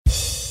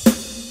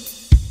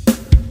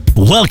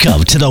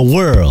Welcome to the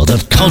world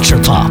of Culture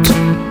Pop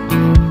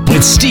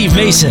with Steve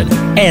Mason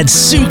and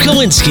Sue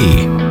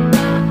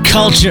Kalinsky.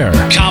 Culture,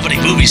 comedy,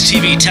 movies,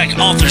 TV, tech,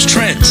 authors,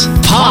 trends,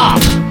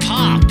 pop.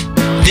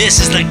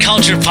 This is the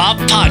Culture Pop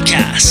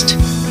Podcast.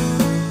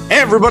 Hey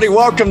everybody,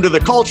 welcome to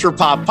the Culture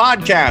Pop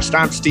Podcast.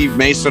 I'm Steve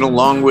Mason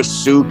along with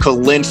Sue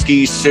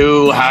Kalinsky.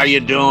 Sue, how you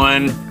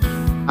doing?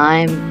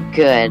 I'm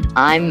good.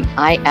 I'm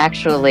kind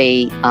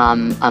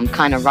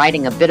of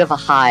riding a bit of a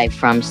high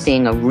from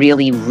seeing a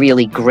really,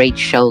 really great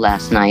show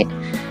last night.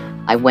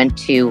 I went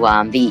to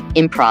the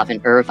Improv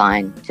in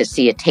Irvine to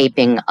see a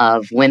taping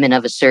of Women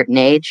of a Certain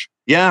Age.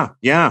 Yeah.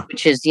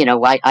 Which is,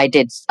 I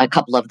did a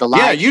couple of the live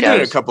shows. Yeah, you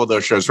did a couple of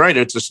those shows, right?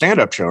 It's a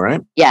stand-up show,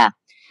 right? Yeah.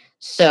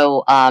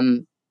 So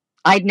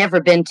I'd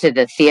never been to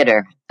the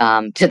theater,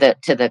 to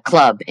the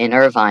club in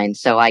Irvine.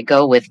 So I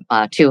go with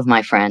two of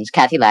my friends.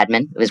 Kathy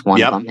Ladman was one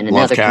of them, and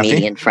another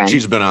comedian friend.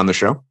 She's been on the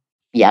show.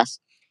 Yes.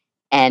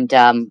 And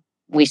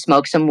we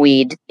smoked some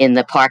weed in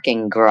the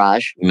parking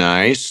garage.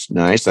 Nice.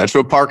 That's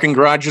what parking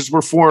garages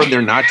were for.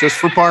 They're not just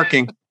for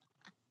parking.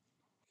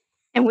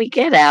 And we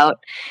get out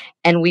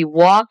and we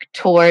walk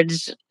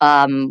towards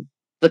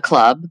the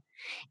club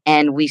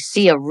and we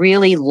see a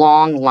really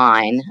long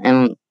line.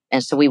 And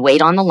so we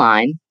wait on the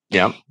line.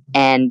 Yeah.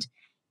 And,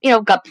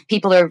 got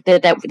people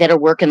that are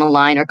working the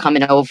line are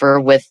coming over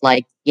with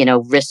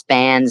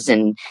wristbands,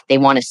 and they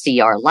want to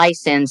see our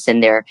license,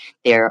 and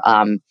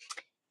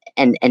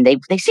and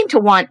they seem to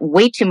want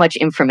way too much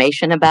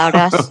information about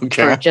us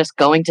for just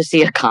going to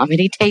see a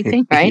comedy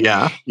taping, right?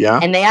 Yeah.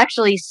 And they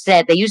actually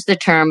said, they used the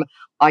term,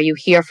 "Are you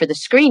here for the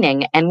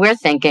screening?" And we're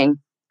thinking,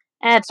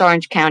 it's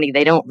Orange County.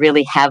 They don't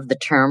really have the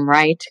term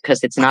right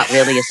because it's not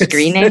really a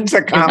screening. It's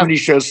a comedy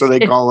show, so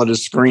they call it a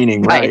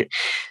screening, right?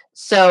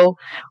 So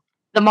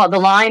the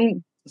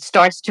line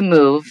starts to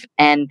move,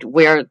 and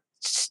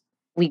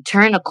we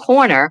turn a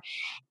corner,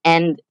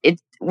 and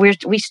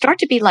we start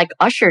to be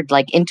ushered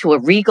into a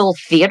Regal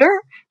theater,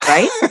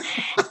 right?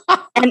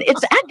 And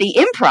it's at the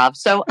Improv.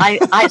 So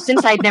I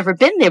since I'd never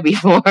been there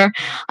before,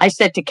 I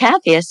said to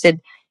Kathy, I said,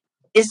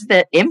 "Is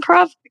the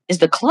Improv? Is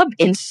the club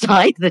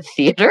inside the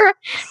theater?"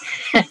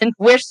 And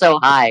we're so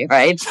high,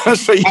 right?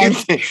 So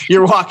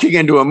you're walking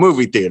into a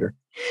movie theater.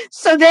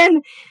 So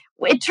then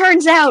it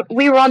turns out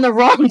we were on the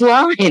wrong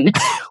line.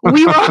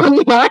 We were on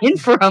line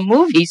for a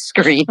movie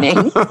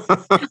screening.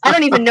 I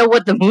don't even know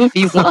what the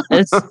movie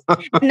was.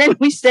 And then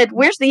we said,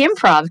 "Where's the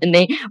Improv?" And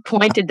they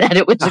pointed that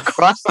it was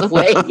across the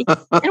way.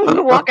 And we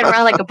were walking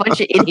around like a bunch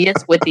of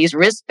idiots with these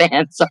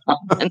wristbands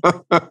on.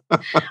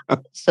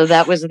 So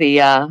that was the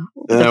fun.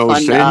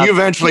 And you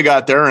eventually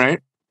got there,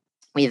 right?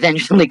 We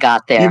eventually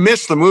got there. You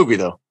missed the movie,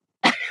 though.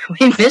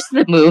 We missed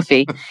the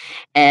movie,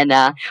 and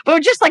but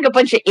we're just like a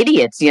bunch of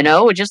idiots,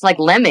 we're just like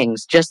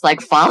lemmings, just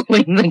like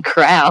following the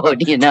crowd,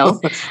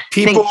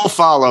 People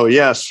follow,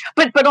 yes.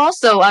 But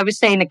also, I was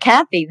saying to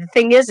Kathy, the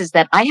thing is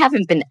that I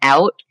haven't been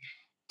out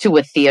to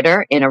a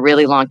theater in a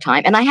really long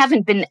time, and I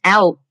haven't been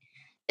out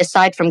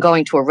aside from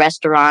going to a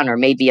restaurant or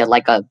maybe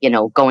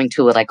going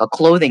to a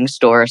clothing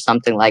store or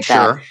something like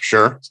that.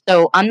 Sure.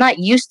 So I'm not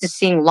used to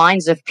seeing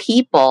lines of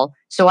people,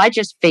 so I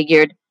just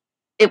figured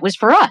it was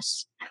for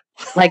us.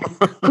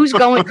 Who's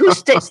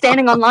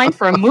standing online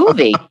for a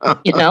movie,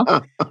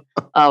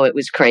 Oh, it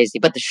was crazy.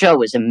 But the show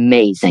was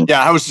amazing.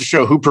 Yeah, how was the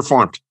show? Who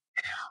performed?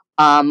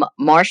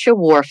 Marsha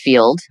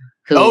Warfield.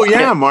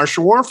 Marsha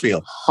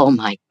Warfield. Oh,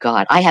 my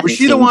God. Was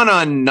she the one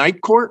on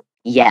Night Court?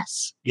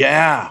 Yes.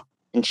 Yeah.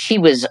 And she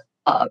was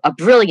a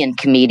brilliant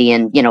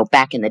comedian,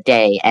 back in the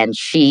day. And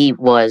she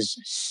was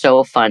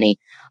so funny.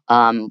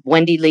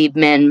 Wendy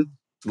Liebman.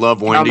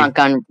 Love Wendy.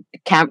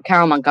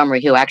 Carol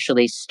Montgomery, who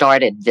actually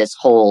started this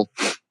whole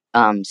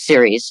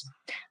series.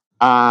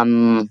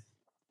 Who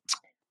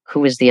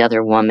is the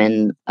other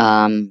woman?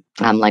 I'm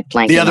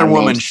blanking. The other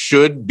woman names.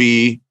 Should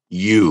be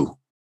you.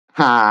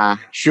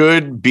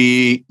 Should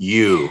be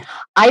you.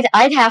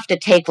 I'd have to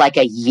take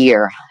a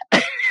year.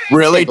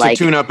 Really? to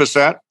tune up a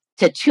set?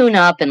 To tune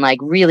up and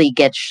really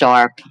get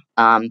sharp.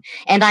 And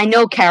I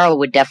know Carol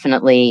would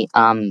definitely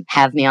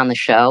have me on the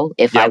show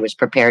if I was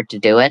prepared to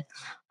do it.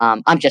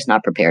 I'm just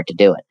not prepared to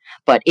do it.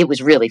 But it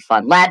was really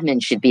fun.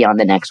 Ladman should be on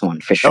the next one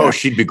for sure. Oh,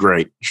 she'd be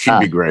great. She'd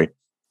be great.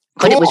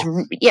 But it was,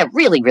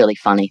 really, really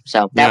funny.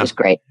 So that was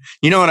great.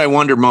 You know what I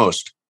wonder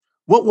most?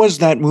 What was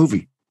that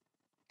movie?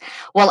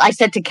 Well, I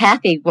said to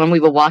Kathy when we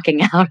were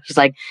walking out, I was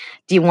like,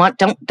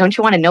 don't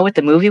you want to know what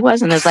the movie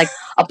was? And there's a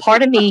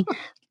part of me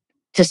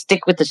to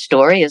stick with the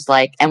story is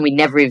and we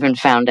never even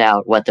found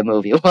out what the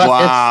movie was.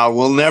 Wow,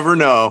 we'll never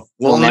know.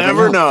 We'll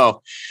never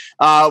know.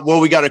 Well,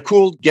 we got a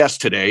cool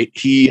guest today.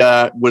 He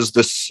was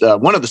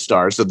one of the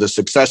stars of the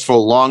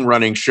successful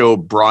long-running show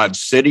Broad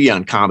City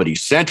on Comedy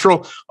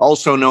Central,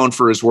 also known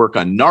for his work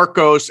on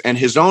Narcos and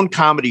his own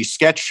comedy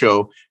sketch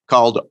show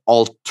called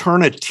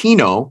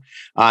Alternatino.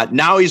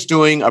 Now he's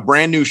doing a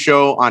brand new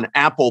show on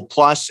Apple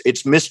Plus.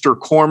 It's Mr.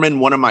 Corman,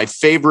 one of my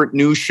favorite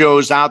new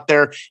shows out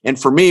there. And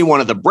for me,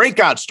 one of the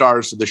breakout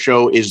stars of the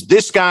show is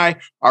this guy,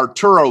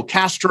 Arturo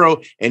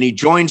Castro, and he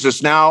joins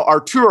us now.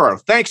 Arturo,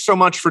 thanks so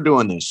much for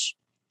doing this.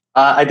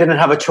 I didn't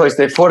have a choice.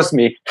 They forced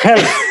me.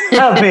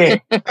 Help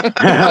me. Wait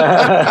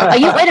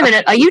a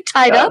minute. Are you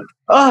tied up?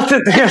 Oh,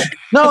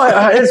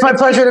 no, it's my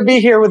pleasure to be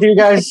here with you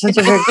guys. You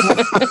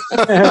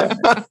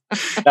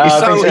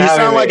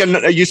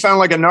sound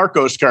like a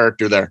Narcos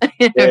character there.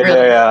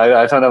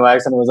 Yeah. I found out my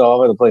accent was all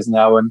over the place in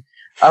that one.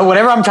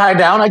 Whenever I'm tied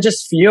down, I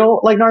just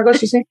feel like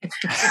Narcos, you see.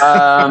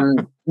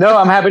 No,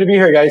 I'm happy to be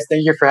here, guys.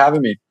 Thank you for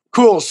having me.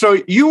 Cool.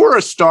 So you were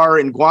a star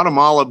in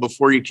Guatemala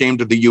before you came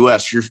to the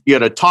U.S. You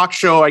had a talk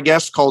show, I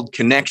guess, called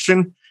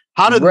Connection.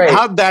 How did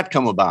that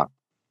come about?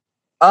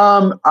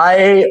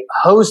 I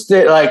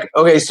hosted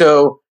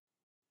so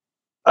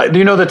do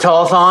you know the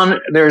telethon?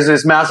 There's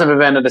this massive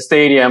event at the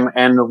stadium,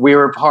 and we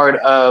were part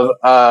of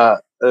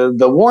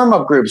the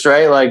warm-up groups,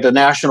 right? Like the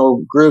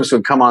national groups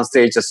would come on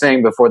stage to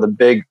sing before the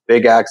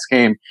big acts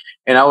came.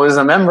 And I was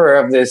a member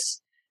of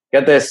this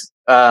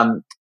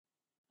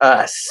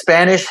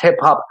Spanish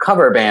hip-hop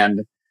cover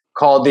band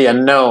called The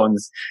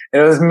Unknowns.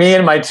 And it was me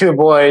and my two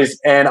boys,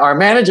 and our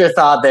manager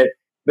thought that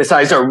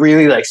besides our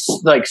really like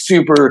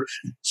super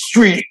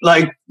street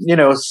rap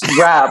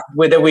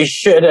that we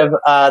should have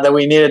that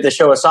we needed to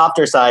show a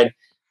softer side.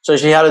 So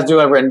she had us do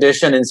a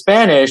rendition in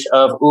Spanish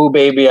of "Ooh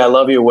Baby, I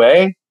Love You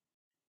Way."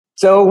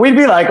 So we'd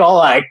be like all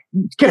like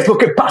 "¿Qué es lo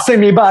que pasa en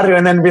mi barrio?"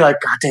 and then be like,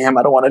 "God damn,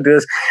 I don't want to do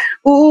this."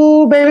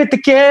 "Ooh baby, te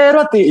quiero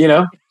a ti,"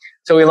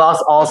 So we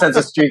lost all sense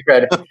of street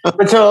cred.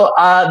 But so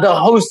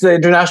the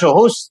international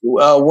hosts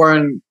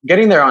weren't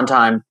getting there on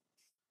time.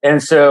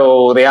 And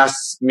so they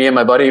asked me and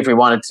my buddy if we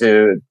wanted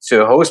to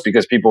host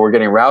because people were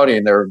getting rowdy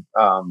and they're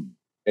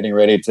getting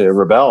ready to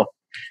rebel.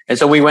 And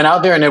so we went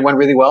out there and it went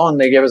really well and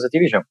they gave us a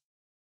TV show.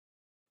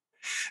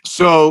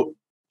 So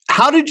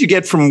how did you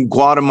get from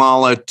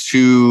Guatemala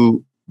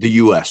to the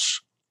U.S.?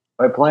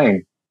 By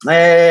plane.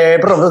 Snappy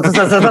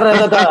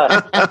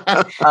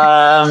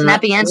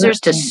answers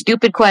to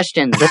stupid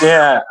questions.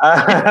 Yeah.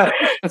 I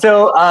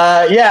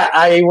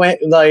went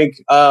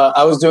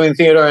I was doing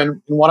theater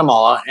in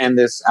Guatemala, and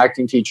this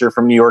acting teacher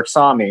from New York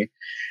saw me,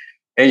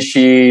 and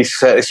she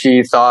said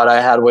she thought I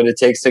had what it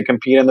takes to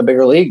compete in the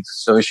bigger leagues.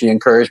 So she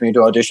encouraged me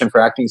to audition for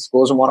acting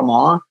schools in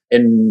Guatemala,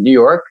 in New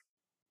York.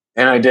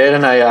 And I did,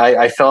 and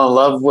I fell in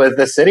love with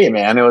the city,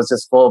 man. It was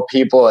just full of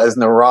people as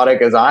neurotic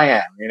as I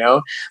am,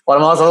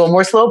 Guatemala's a little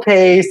more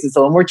slow-paced, it's a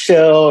little more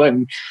chill,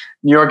 and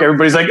New York,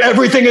 everybody's like,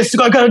 everything is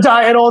gonna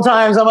die at all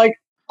times. I'm like,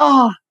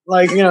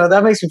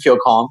 that makes me feel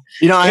calm.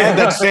 I had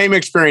that same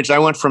experience. I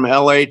went from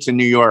LA to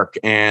New York,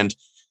 and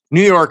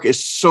New York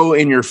is so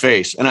in your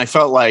face, and I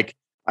felt like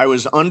I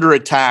was under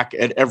attack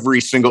at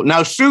every single...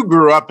 Now, Sue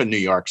grew up in New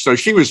York, so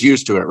she was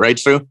used to it, right,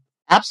 Sue?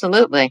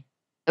 Absolutely.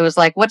 It was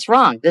like, what's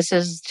wrong? This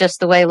is just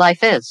the way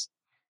life is.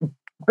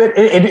 But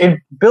it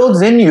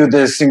builds in you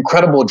this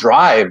incredible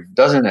drive,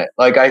 doesn't it?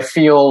 Like, I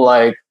feel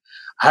like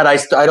I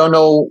don't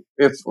know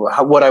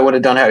what I would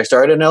have done had I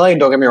started in LA.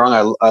 Don't get me wrong.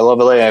 I love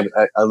LA.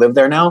 I live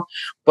there now.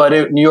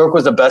 But New York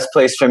was the best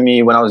place for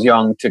me when I was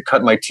young to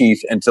cut my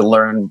teeth and to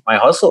learn my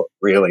hustle,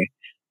 really.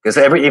 Because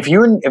if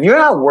you're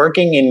not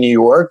working in New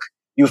York,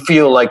 you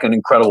feel like an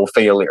incredible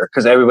failure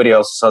because everybody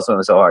else is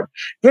hustling so hard.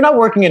 If you're not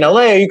working in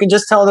LA, you can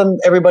just tell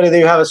everybody that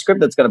you have a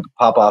script that's going to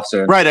pop off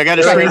soon. Right. I got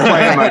a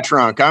screenplay in my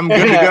trunk. I'm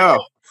good to go.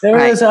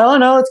 Right. Oh,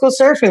 no, let's go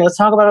surfing. Let's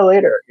talk about it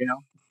later,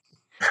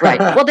 Right.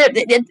 Well,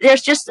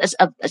 there's just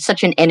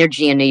such an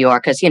energy in New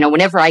York because,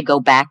 whenever I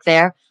go back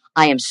there,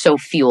 I am so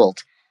fueled.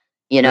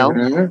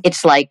 Mm-hmm.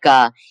 It's like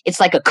a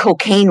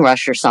cocaine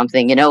rush or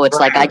something. It's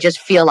like I just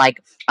feel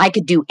like I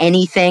could do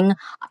anything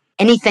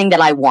that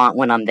I want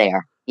when I'm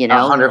there.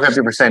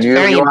 150%.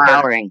 Very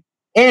empowering.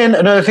 And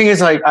another thing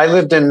is, I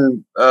lived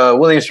in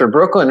Williamsburg,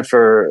 Brooklyn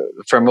for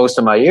most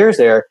of my years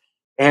there.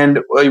 And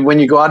when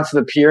you go out to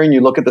the pier and you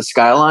look at the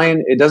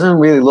skyline, it doesn't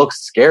really look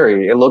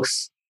scary. It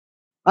looks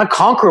not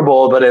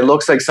conquerable, but it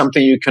looks like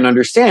something you can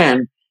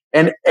understand.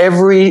 And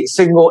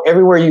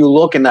everywhere you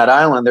look in that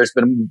island, there's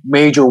been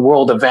major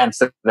world events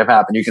that have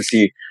happened. You can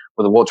see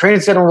where the World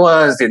Trade Center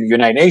was, the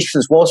United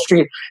Nations, Wall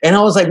Street. And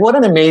I was like, what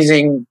an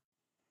amazing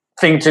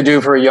thing to do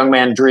for a young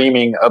man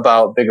dreaming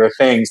about bigger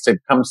things, to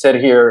come sit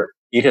here,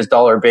 eat his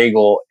dollar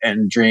bagel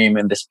and dream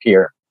in this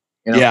pier.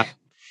 Yeah.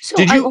 So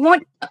I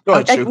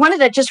wanted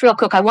to just real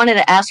quick, I wanted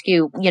to ask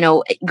you,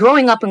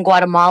 growing up in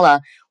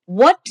Guatemala,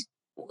 what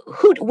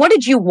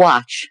did you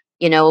watch?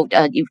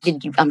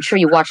 I'm sure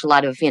you watched a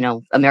lot of,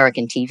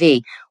 American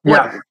TV.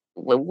 What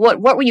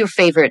were your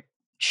favorite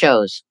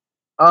shows?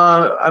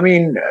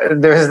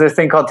 There's this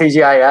thing called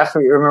TGIF.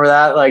 You remember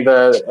that? Like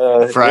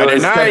the Friday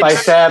night, Step by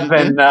Step,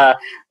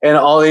 and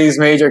all these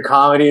major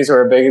comedies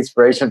were a big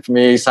inspiration for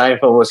me.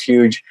 Seinfeld was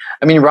huge.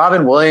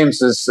 Robin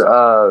Williams'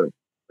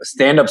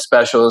 stand-up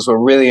specials were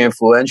really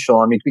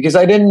influential. Because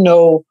I didn't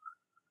know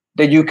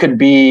that you could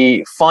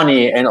be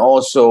funny and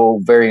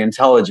also very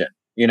intelligent.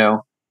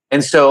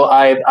 And so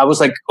I was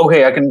like,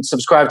 okay, I can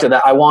subscribe to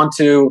that. I want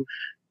to.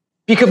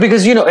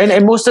 Because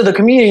and most of the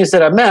comedians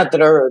that I've met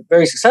that are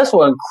very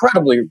successful,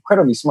 incredibly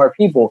smart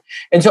people.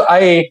 And so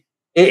it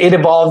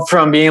evolved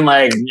from being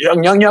like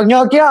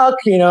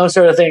yuck,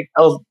 sort of thing.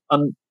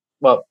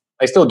 I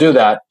I still do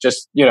that.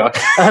 Just,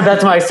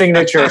 that's my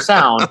signature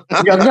sound.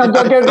 Yeah, I've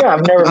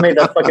never made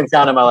that fucking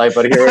sound in my life,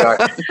 but here we are.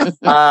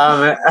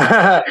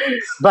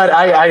 But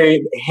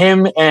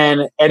him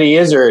and Eddie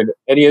Izzard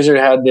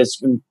had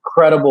this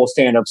incredible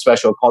stand-up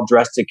special called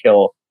Dressed to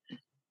Kill.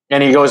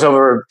 And he goes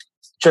over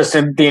just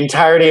in the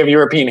entirety of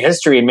European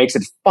history and makes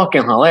it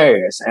fucking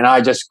hilarious. And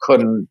I just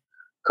couldn't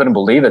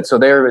believe it. So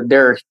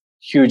they're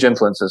huge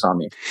influences on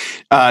me.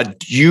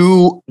 Did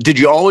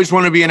you always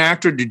want to be an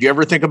actor? Did you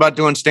ever think about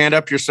doing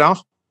stand-up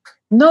yourself?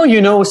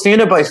 No,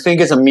 stand-up I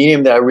think is a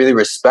medium that I really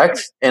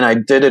respect. And I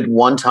did it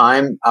one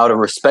time out of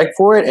respect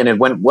for it, and it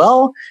went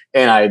well,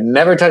 and I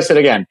never touched it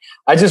again.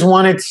 I just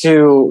wanted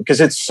to, because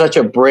it's such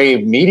a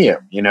brave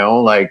medium,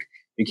 like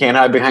you can't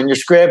hide behind your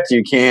script.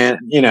 You can't,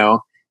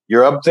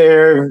 you're up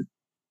there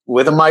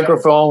with a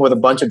microphone with a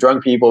bunch of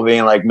drunk people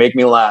being like, make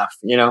me laugh,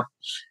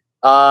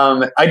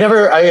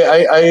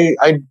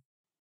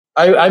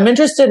 I'm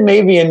interested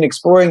maybe in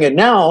exploring it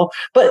now,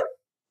 but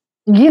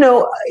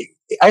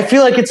I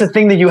feel like it's a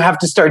thing that you have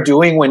to start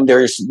doing when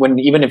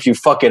even if you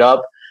fuck it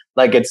up,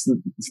 like it's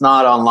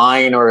not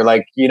online, or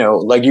like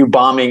you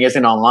bombing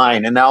isn't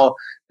online. And now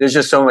there's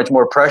just so much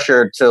more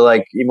pressure to,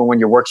 like, even when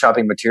you're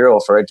workshopping material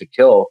for it to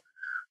kill.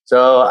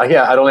 So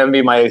yeah, I don't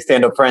envy my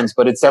stand-up friends,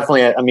 but it's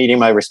definitely a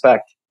medium I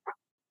respect.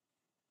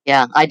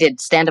 Yeah, I did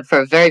stand-up for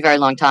a very, very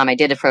long time. I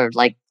did it for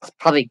like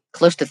probably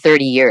close to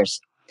 30 years.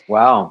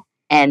 Wow.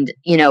 And,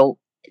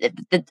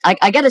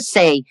 I got to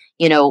say,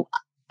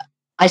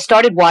 I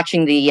started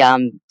watching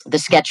the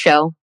sketch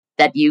show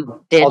that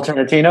you did.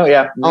 Alternatino,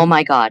 yeah. Oh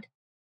my God.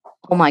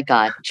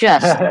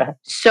 Just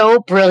so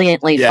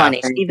brilliantly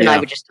funny. Steve and I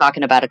were just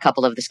talking about a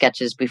couple of the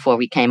sketches before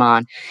we came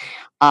on.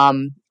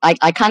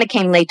 I kind of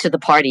came late to the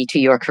party to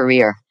your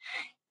career.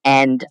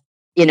 And,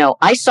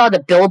 I saw the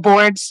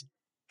billboards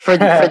for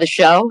the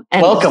show.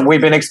 And welcome. We've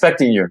been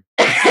expecting you.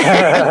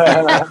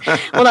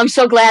 Well, I'm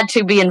so glad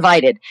to be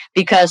invited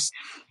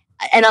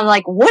and I'm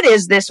like, what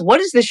is this?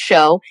 What is this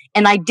show?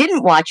 And I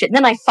didn't watch it. And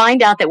then I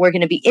find out that we're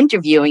going to be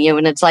interviewing you.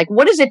 And it's like,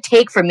 what does it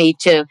take for me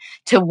to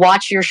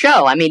watch your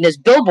show? I mean, there's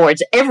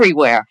billboards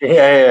everywhere.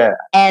 Yeah.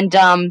 And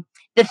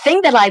the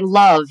thing that I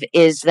love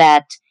is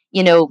that,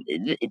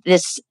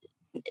 it's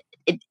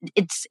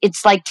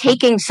like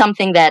taking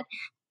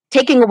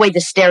away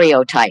the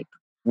stereotype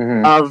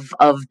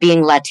of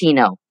being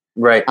Latino.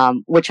 Right.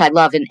 Which I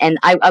love. And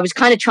I was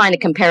kind of trying to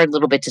compare it a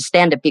little bit to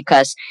stand-up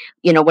because,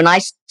 when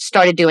I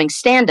started doing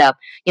stand-up,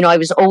 I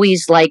was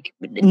always like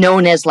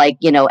known as like,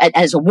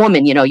 as a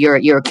woman,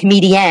 you're a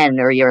comedian,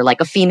 or you're like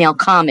a female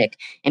comic,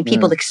 and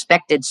people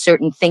expected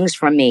certain things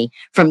from me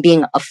from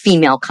being a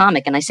female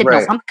comic. And I said,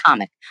 no, I'm a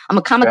comic. I'm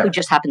a comic who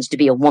just happens to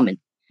be a woman.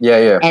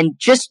 Yeah. And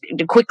just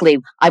quickly,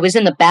 I was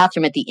in the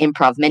bathroom at the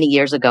Improv many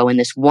years ago, and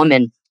this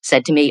woman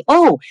said to me,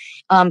 "Oh,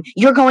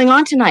 you're going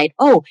on tonight.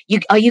 Oh,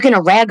 are you going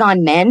to rag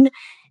on men?"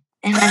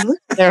 And I looked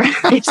at her.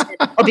 I said,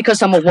 "Oh,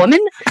 because I'm a woman?"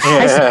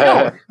 I said,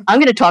 "No, I'm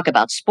going to talk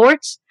about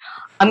sports.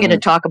 I'm going to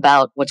talk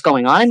about what's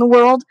going on in the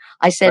world."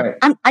 I said,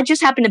 I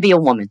just happen to be a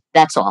woman.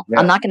 That's all. Yeah.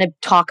 I'm not going to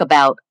talk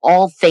about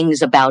all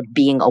things about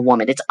being a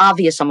woman. It's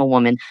obvious I'm a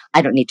woman.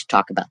 I don't need to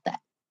talk about that.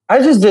 I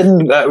just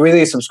didn't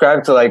really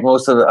subscribe to like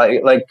most of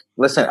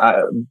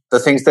the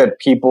things that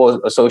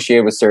people associate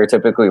with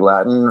stereotypically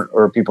Latin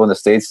or people in the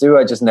States do.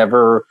 I just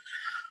never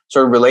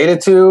sort of related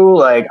to.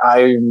 Like,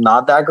 I'm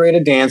not that great a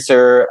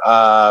dancer.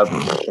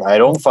 I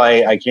don't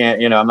fight. I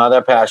can't, I'm not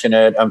that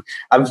passionate.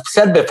 I've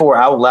said before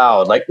out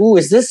loud, like, "Ooh,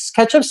 is this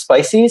ketchup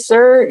spicy,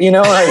 sir?"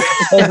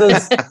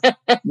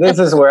 This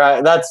is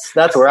where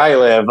that's where I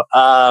live.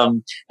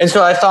 And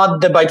so I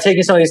thought that by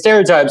taking some of these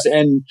stereotypes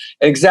and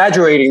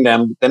exaggerating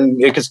them, then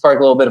it could spark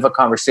a little bit of a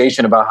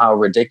conversation about how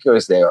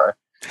ridiculous they are.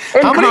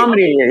 And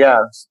comedy,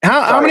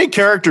 How many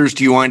characters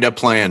do you wind up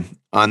playing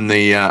on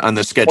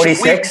the sketch?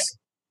 46.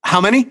 How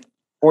many?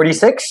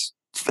 46.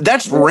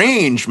 That's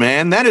range,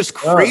 man. That is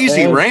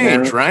crazy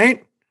range, man.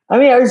 Right? I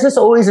mean, I was just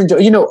always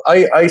enjoying,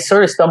 I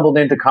sort of stumbled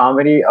into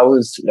comedy. I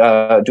was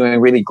doing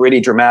really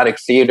gritty, dramatic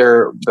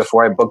theater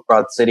before I booked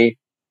Broad City.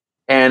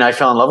 And I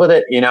fell in love with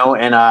it, and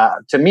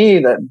to me,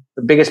 the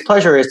biggest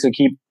pleasure is to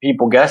keep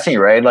people guessing,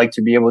 right? Like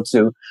to be able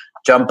to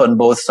jump on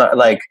both sides,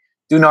 like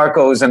do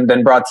Narcos and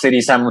then Broad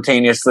City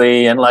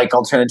simultaneously, and like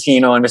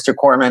Alternatino and Mr.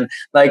 Corman.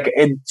 Like,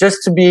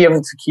 just to be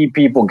able to keep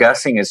people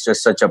guessing is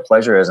just such a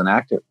pleasure as an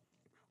actor.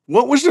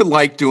 What was it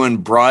like doing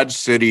Broad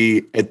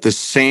City at the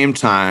same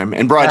time?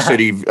 And Broad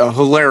City, a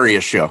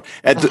hilarious show.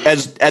 At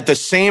the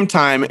same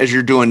time as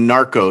you're doing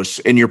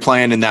Narcos, and you're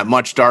playing in that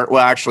much dark.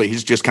 Well, actually,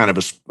 he's just kind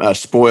of a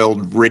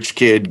spoiled rich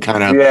kid,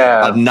 kind of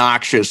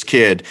obnoxious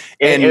kid.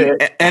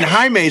 And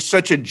Jaime's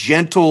such a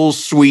gentle,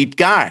 sweet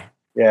guy.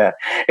 Yeah,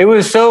 it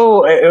was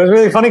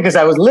really funny because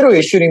I was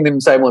literally shooting them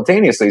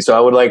simultaneously. So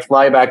I would like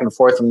fly back and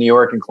forth from New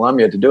York and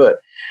Columbia to do it.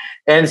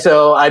 And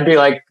so there'd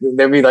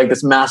be like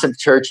this massive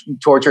church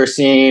torture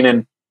scene,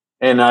 and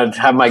and I'd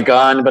have my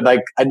gun, but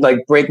like I'd like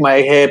break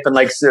my hip and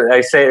like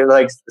I say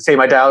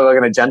my dialogue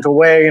in a gentle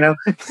way, you know.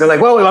 They're like,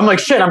 "Whoa!" I'm like,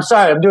 "Shit, I'm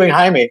sorry, I'm doing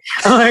Jaime."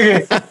 I'm like,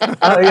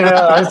 you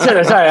know, I'm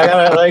sorry, I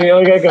gotta like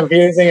it'll get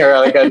confusing or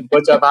like I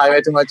butch up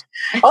Jaime too much.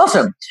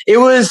 Awesome. It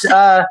was.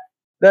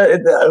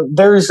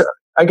 There's.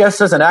 I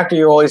guess as an actor,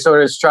 you're always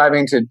sort of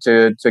striving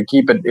to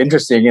keep it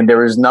interesting, and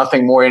there is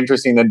nothing more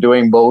interesting than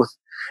doing both.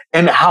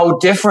 And how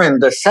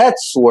different the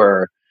sets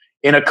were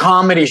in a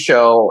comedy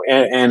show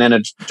and in a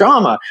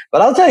drama.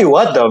 But I'll tell you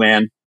what, though,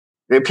 man,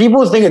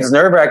 people think it's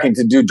nerve-wracking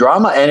to do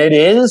drama, and it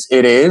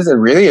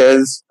really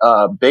is.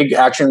 Big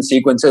action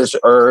sequences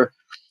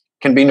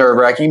can be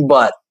nerve-wracking,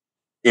 but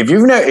if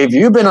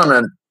you've been on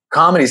a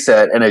comedy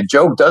set and a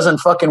joke doesn't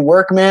fucking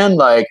work, man,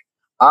 like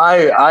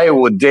I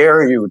would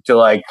dare you to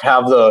like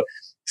have the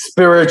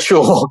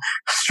spiritual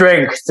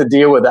strength to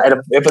deal with that.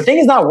 And if a thing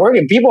is not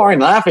working, people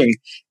aren't laughing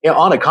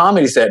on a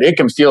comedy set, it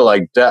can feel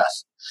like death.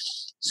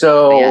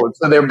 So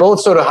they're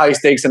both sort of high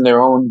stakes in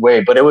their own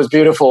way, but it was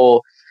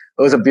beautiful.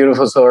 It was a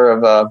beautiful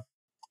sort of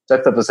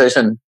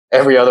juxtaposition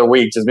every other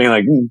week, just being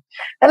like,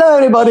 "Hello,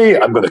 everybody,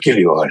 I'm going to kill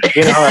you all."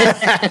 You know?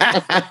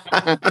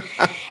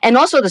 And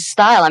also the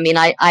style. I mean,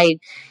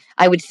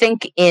 I would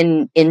think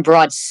in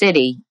Broad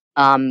City,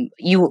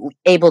 you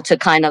able to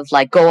kind of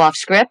like go off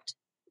script.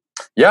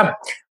 Yeah.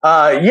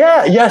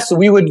 Yes,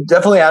 we would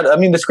definitely add. I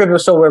mean, the script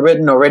was so well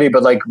written already,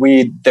 but like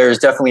there's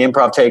definitely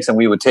improv takes, and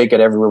we would take it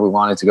everywhere we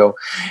wanted to go.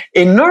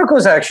 In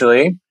Narcos,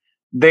 actually,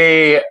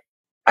 I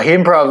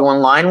improv one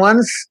line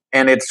once,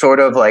 and it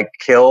sort of like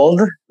killed.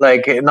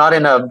 Like not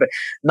in a.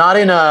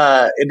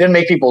 It didn't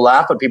make people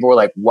laugh, but people were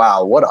like,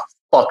 "Wow, what a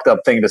fucked up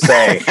thing to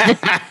say."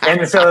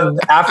 And so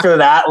after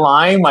that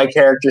line, my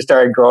character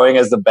started growing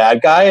as the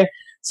bad guy.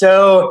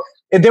 So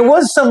there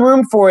was some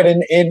room for it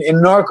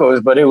in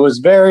Narcos, but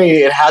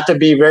it had to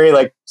be very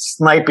like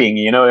sniping,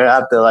 you know, you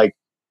have to like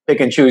pick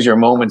and choose your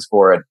moments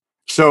for it.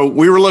 So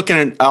we were looking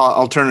at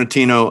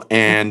Alternatino,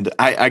 and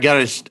I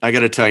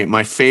gotta tell you,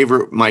 my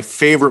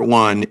favorite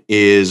one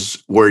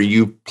is where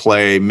you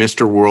play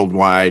Mr.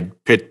 Worldwide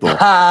Pitbull.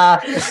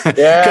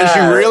 Because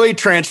you really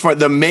transform.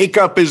 The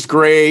makeup is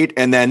great,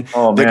 and then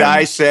the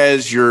guy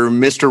says you're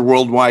Mr.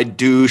 Worldwide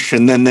douche,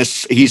 and then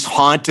he's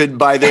haunted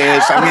by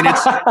this. I mean,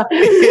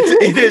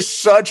 it is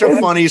such a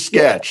funny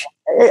sketch.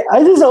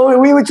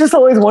 We would just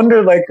always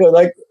wonder, like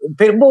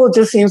Pitbull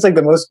just seems like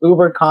the most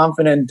uber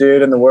confident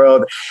dude in the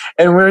world,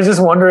 and we were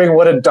just wondering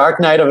what a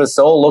dark night of his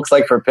soul looks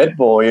like for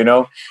Pitbull, you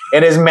know,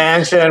 in his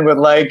mansion with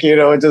like, you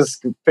know,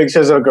 just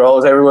pictures of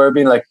girls everywhere,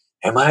 being like,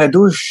 "Am I a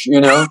douche?" You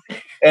know,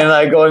 and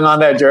like going on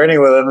that journey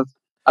with him.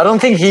 I don't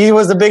think he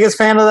was the biggest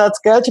fan of that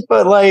sketch,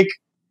 but like,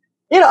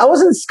 you know, I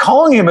wasn't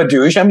calling him a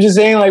douche. I'm just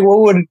saying, like,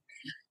 what would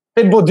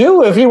Pitbull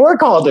do if he were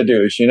called a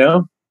douche? You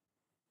know.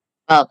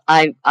 Well,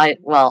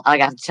 I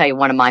got to tell you,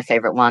 one of my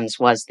favorite ones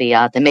was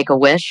the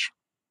Make-A-Wish.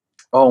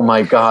 Oh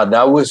my God,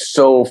 that was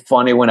so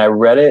funny when I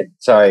read it.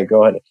 Sorry,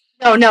 go ahead.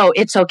 No,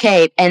 it's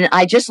okay. And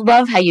I just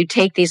love how you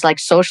take these like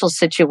social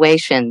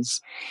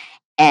situations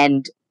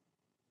and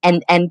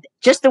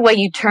just the way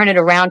you turn it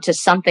around to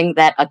something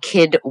that a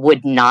kid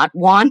would not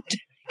want.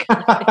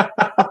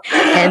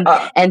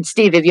 and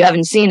Steve, if you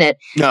haven't seen it,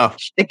 no,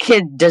 the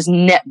kid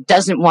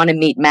doesn't want to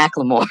meet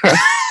Macklemore.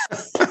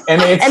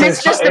 And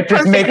it's just the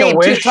perfect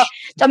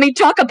name.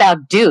 Talk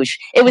about douche.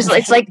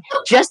 It's like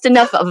just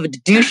enough of a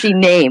douchey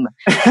name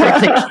for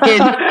the kid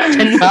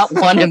to not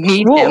want to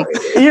meet him.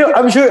 You know,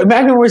 I'm sure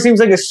Macklemore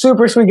seems like a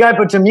super sweet guy,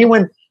 but to me,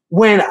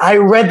 when I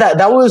read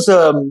that was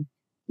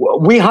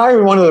we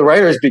hired one of the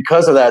writers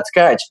because of that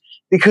sketch.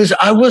 Because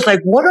I was like,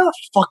 what a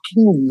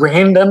fucking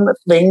random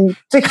thing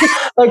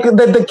like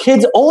the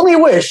kid's only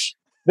wish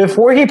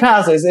before he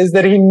passes is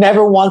that he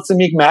never wants to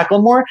meet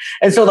Macklemore.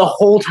 And so the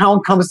whole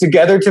town comes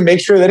together to make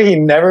sure that he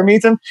never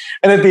meets him.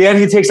 And at the end,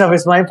 he takes off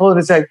his blindfold and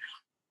it's like,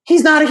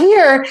 "He's not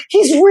here.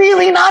 He's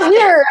really not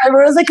here."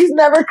 Everyone's like, "He's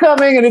never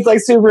coming." And it's like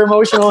super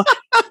emotional.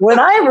 When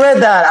I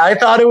read that, I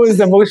thought it was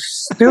the most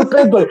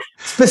stupid, but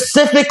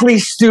specifically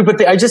stupid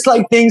thing. I just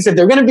like things that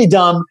they're going to be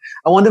dumb.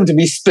 I want them to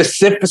be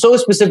so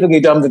specifically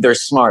dumb that they're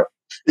smart.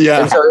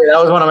 Yeah. And so that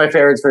was one of my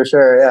favorites for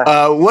sure.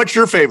 Yeah. What's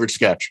your favorite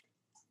sketch?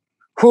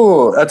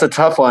 Whew, that's a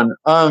tough one.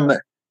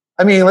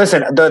 I mean,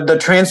 listen, the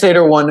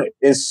translator one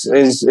is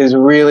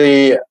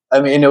really,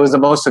 I mean, it was the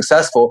most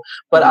successful,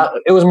 but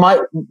it was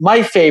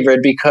my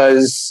favorite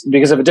because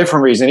of a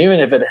different reason,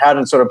 even if it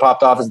hadn't sort of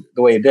popped off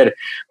the way it did.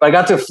 But I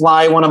got to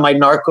fly one of my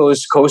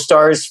Narcos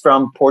co-stars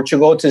from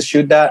Portugal to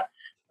shoot that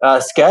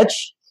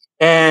sketch.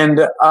 And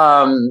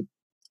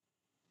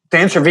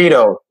Dan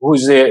Servito,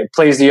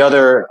 plays the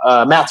other,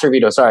 Matt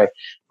Servito, sorry,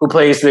 who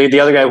plays the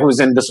other guy who's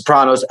in The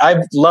Sopranos.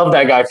 I've loved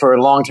that guy for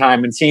a long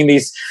time, and seeing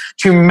these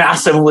two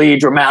massively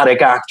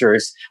dramatic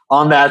actors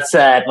on that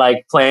set,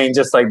 like playing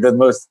just like the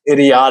most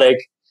idiotic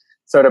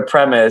sort of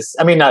premise.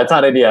 I mean, no, it's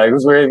not idiotic. It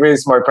was a really, really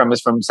smart premise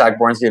from Zach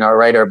Bornstein, our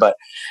writer, but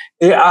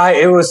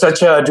it was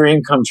such a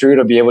dream come true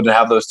to be able to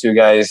have those two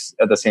guys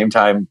at the same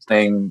time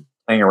playing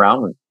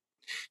around with.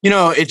 You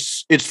know,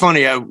 it's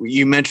funny.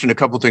 You mentioned a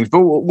couple things,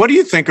 but what do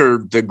you think are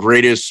the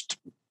greatest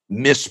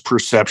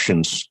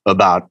misperceptions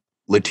about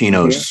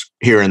Latinos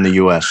here in the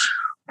U.S.?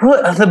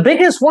 Well, the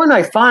biggest one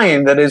I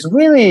find that is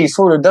really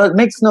sort of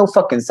makes no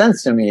fucking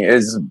sense to me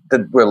is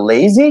that we're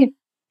lazy.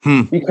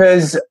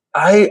 Because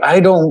I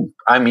don't,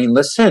 I mean,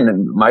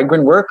 listen,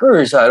 migrant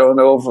workers, I don't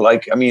know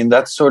if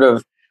that's sort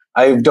of,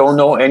 I don't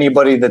know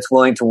anybody that's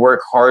willing to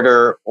work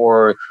harder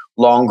or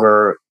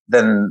longer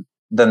than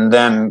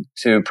them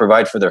to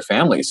provide for their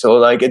family. So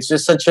like, it's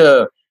just such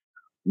a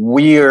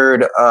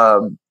weird,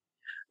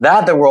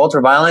 that we're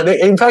ultra violent.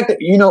 In fact,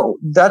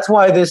 that's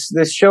why this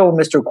show,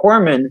 Mr.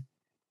 Corman,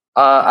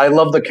 I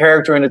love the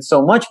character in it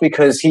so much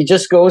because he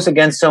just goes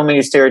against so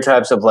many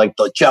stereotypes of like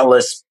the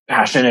jealous,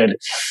 passionate,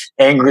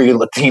 angry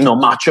Latino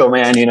macho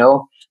man.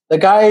 The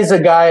guy is a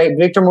guy.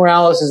 Victor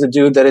Morales is a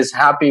dude that is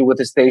happy with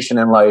his station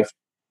in life.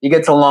 He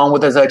gets along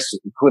with his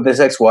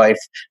ex-wife.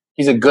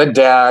 He's a good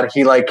dad.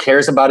 He like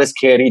cares about his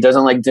kid. He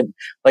doesn't like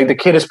the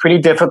kid is pretty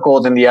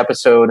difficult in the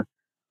episode.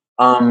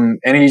 And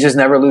he just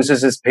never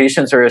loses his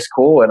patience or his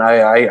cool. And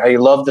I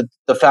love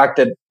the fact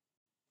that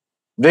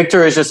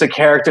Victor is just a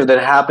character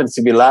that happens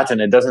to be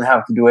Latin. It doesn't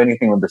have to do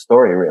anything with the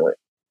story, really.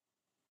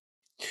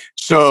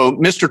 So,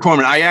 Mr.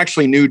 Corman, I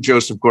actually knew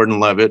Joseph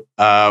Gordon-Levitt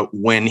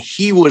when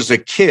he was a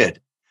kid.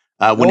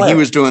 When he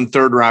was doing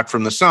Third Rock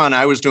from the Sun,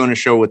 I was doing a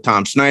show with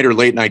Tom Snyder,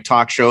 late night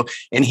talk show,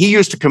 and he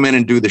used to come in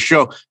and do the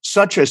show.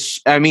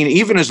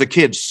 Even as a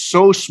kid,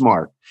 so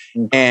smart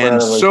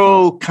and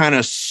so kind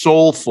of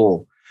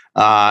soulful.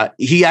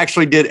 He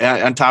actually did,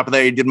 on top of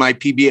that, he did my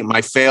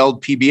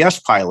failed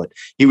PBS pilot.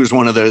 He was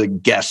one of the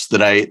guests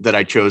that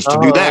I chose to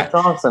do that. That's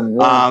awesome.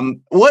 Yeah.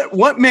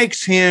 What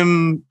makes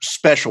him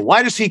special?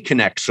 Why does he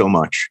connect so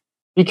much?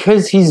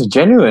 Because he's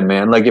genuine,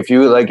 man. Like, if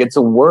you like, it's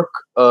a work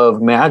of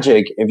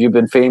magic. If you've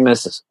been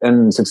famous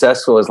and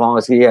successful as long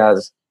as he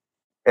has,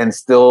 and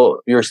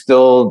you're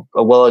still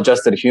a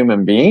well-adjusted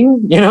human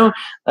being,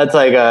 that's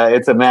like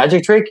it's a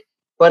magic trick.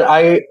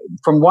 But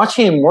from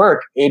watching him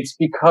work, it's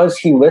because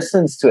he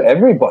listens to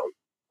everybody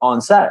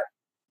on set.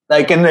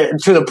 Like,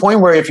 to the point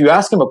where if you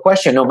ask him a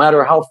question, no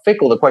matter how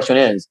fickle the question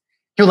is,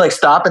 he'll like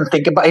stop and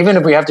think about, even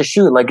if we have to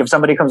shoot, like if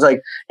somebody comes like,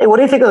 hey, what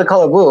do you think of the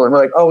color blue? And we're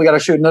like, oh, we got to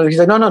shoot. No, he's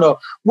like, no.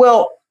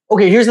 Well,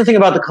 okay, here's the thing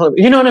about the color.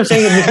 You know what I'm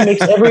saying? It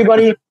makes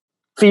everybody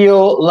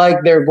feel like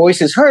their voice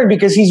is heard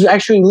because he's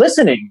actually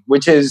listening,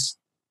 which is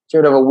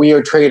sort of a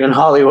weird trait in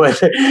Hollywood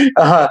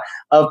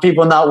of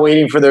people not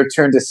waiting for their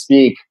turn to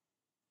speak.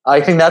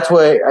 I think that's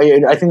why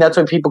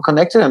people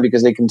connect to him,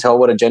 because they can tell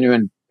what a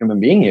genuine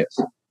human being he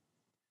is.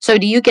 So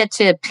do you get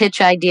to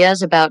pitch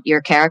ideas about your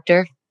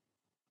character?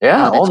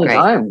 Yeah, all the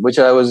time, which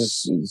I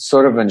was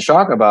sort of in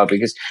shock about,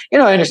 because, I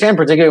understand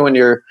particularly when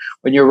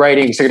you're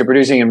writing, executive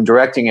producing and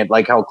directing it,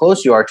 like how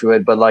close you are to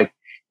it. But like,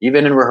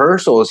 even in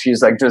rehearsals,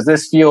 he's like, does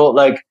this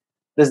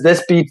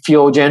beat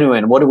feel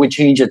genuine? What do we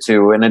change it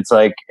to? And it's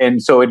like,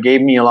 and so it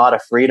gave me a lot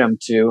of freedom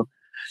to,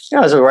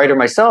 as a writer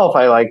myself,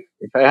 I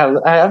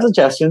have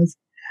suggestions.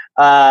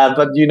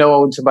 But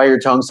to bite your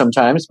tongue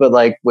sometimes. But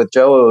like with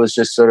Joe, it was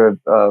just sort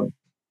of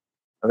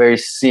a very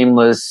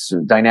seamless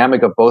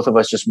dynamic of both of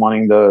us just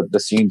wanting the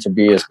scene to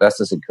be as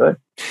best as it could.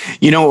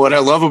 What I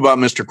love about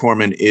Mr.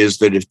 Corman is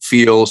that it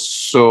feels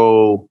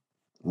so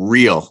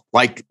real.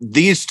 Like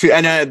these two,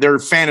 and they're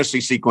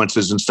fantasy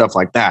sequences and stuff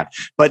like that.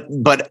 But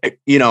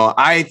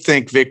I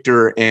think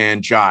Victor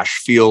and Josh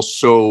feel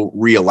so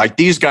real. Like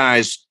these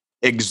guys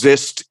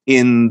exist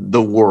in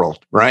the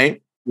world,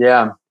 right?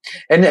 Yeah.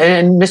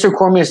 And Mr.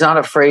 Corman is not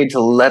afraid to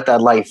let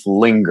that life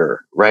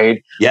linger,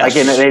 right? Yes.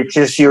 Like, and it's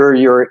just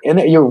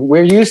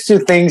we're used to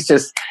things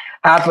just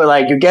happen.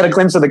 Like you get a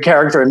glimpse of the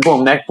character, and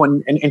boom, next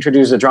one, and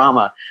introduce the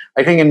drama.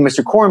 I think in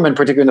Mr. Corman,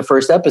 particularly in the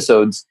first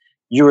episodes,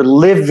 we're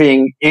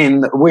allowing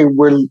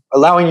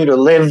you to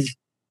live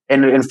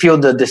and feel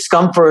the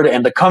discomfort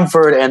and the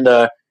comfort and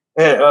the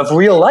of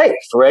real life,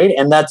 right?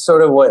 And that's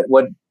sort of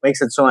what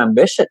makes it so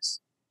ambitious.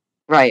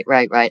 Right.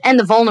 And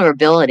the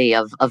vulnerability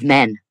of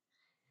men.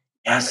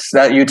 Yes,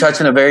 that you touch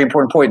on a very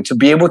important point. To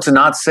be able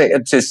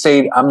to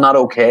say I'm not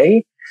okay,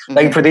 mm-hmm.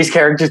 Like for these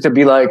characters to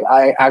be like,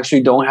 I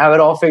actually don't have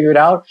it all figured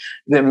out.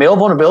 The male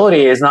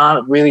vulnerability is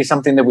not really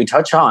something that we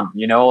touch on.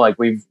 Like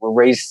we're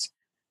raised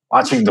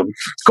watching them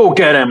go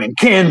get him and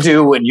can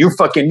do, and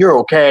you're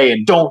okay,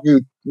 and don't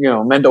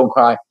men don't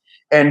cry.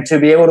 And to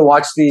be able to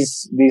watch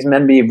these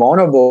men be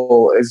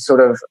vulnerable is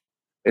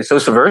so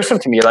subversive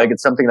to me. Like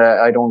it's something that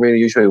I don't really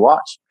usually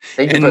watch.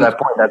 Thank you for that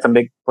point. That's a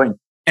big point.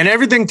 And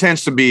everything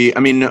tends to be,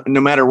 no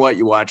matter what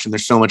you watch, and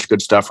there's so much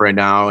good stuff right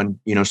now, and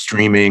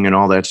streaming and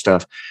all that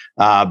stuff.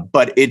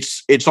 But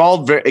it's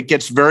all it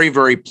gets very,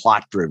 very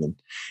plot driven,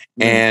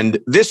 mm-hmm. And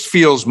this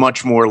feels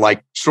much more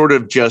like sort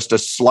of just a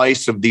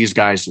slice of these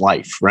guys'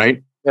 life,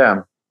 right?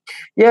 Yeah,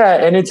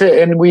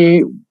 and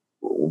we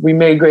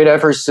made great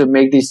efforts to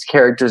make these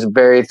characters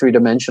very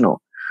three-dimensional.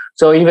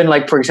 So even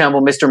like, for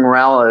example, Mr.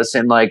 Morales,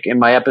 and like in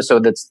my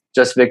episode, that's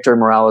just Victor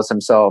Morales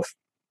himself.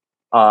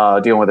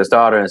 Dealing with his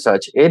daughter and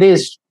such. It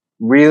is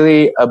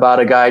really about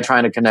a guy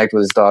trying to connect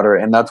with his daughter,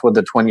 and that's what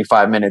the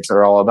 25 minutes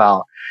are all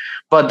about.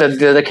 But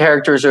the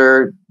characters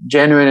are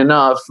genuine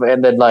enough,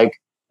 and that like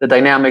the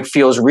dynamic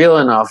feels real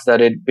enough that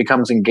it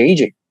becomes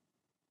engaging.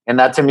 And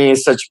that to me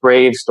is such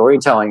brave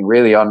storytelling,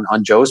 really, on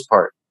Joe's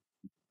part.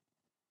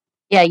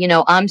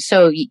 Yeah, I'm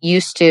so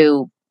used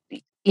to,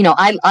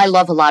 I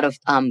love a lot of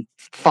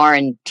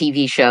foreign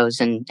TV shows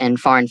and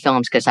foreign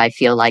films because I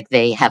feel like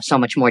they have so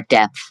much more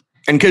depth.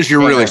 And because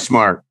you're really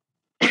smart.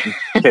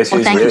 Because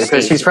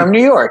she's from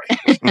New York.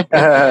 but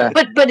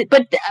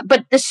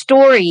the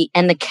story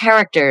and the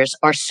characters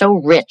are so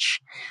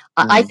rich.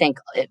 I think,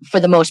 for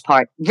the most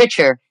part,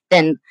 richer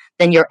than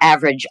your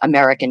average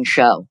American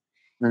show.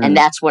 And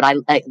that's what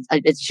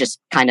it's just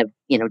kind of,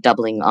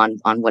 doubling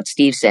on what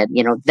Steve said.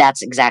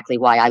 That's exactly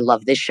why I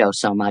love this show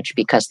so much,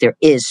 because there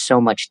is so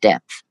much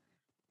depth.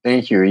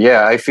 Thank you.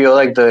 Yeah, I feel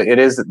like it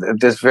is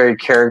this very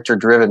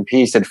character-driven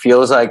piece. It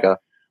feels like a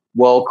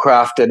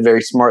well-crafted,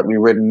 very smartly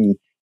written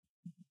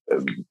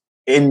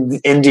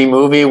indie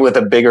movie with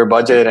a bigger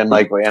budget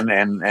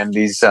and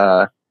these.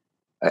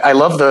 I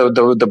love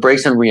the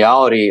breaks in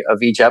reality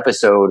of each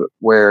episode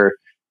where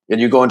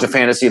you go into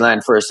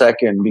Fantasyland for a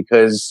second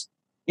because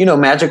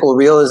magical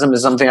realism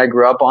is something I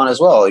grew up on as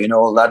well.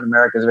 Latin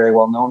America is very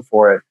well known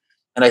for it,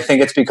 and I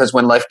think it's because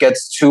when life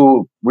gets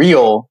too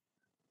real,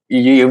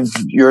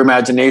 your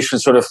imagination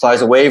sort of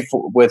flies away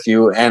with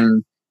you,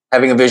 and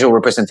having a visual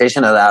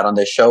representation of that on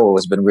this show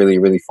has been really,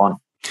 really fun.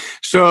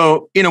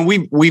 So,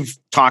 we've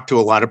talked to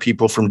a lot of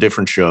people from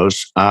different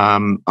shows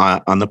on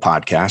the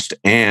podcast,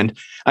 and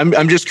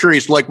I'm just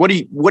curious, like, what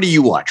do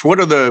you watch? What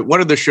are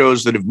the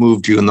shows that have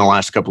moved you in the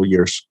last couple of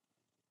years?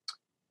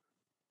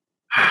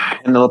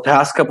 In the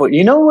past couple,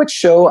 what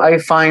show I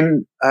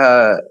find,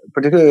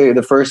 particularly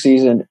the first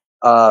season,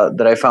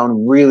 that I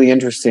found really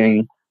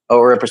interesting,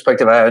 or a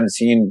perspective I hadn't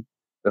seen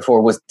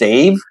before, was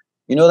Dave.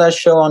 You know that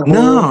show on Hulu?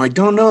 No, I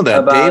don't know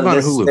that. Dave on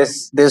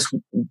Hulu. This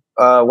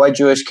white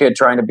Jewish kid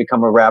trying to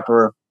become a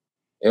rapper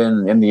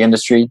in the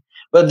industry.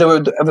 But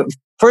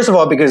first of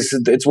all, because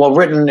it's well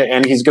written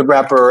and he's a good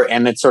rapper,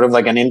 and it's sort of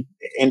like an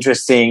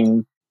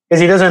interesting, because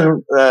he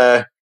doesn't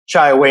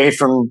shy away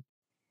from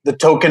the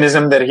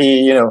tokenism that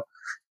he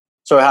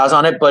sort of has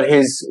on it. But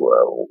his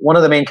one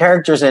of the main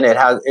characters in it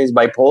is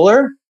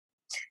bipolar,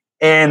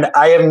 and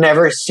I have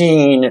never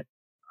seen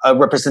a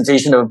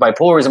representation of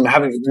bipolarism,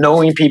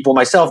 knowing people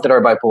myself that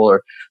are bipolar,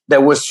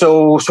 that was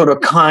so sort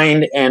of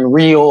kind and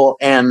real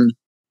and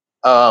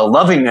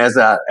loving as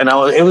that. And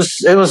it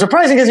was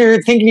surprising, because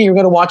you're thinking you're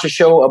going to watch a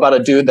show about a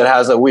dude that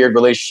has a weird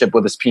relationship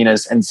with his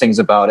penis and sings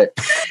about it,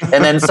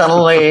 and then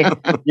suddenly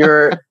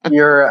you're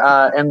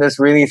in this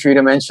really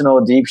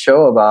 3-dimensional deep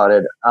show about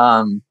it.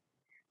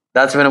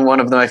 That's been one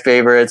of my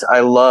favorites. I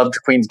loved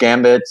Queen's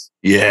Gambit.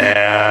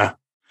 Yeah,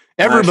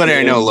 everybody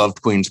I know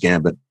loved Queen's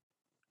Gambit.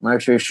 I'm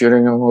actually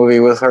shooting a movie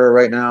with her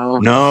right now.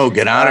 No,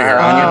 get out of here.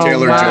 Anya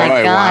Taylor-Joy. Oh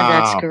my God, wow.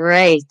 that's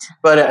great.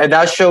 But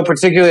that show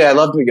particularly, I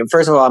loved it.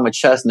 First of all, I'm a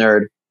chess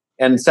nerd.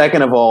 And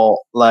second of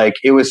all, like,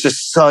 it was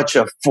just such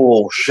a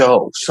full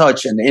show,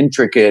 such an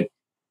intricate,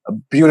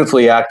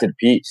 beautifully acted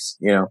piece,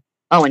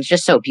 Oh, and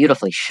just so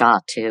beautifully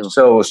shot too.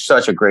 So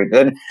such a great,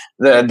 and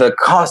the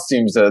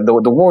costumes, the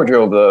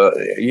wardrobe,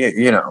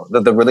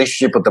 the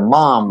relationship with the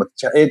mom,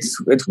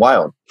 it's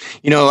wild.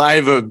 I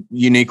have a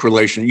unique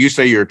relation. You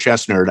say you're a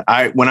chess nerd.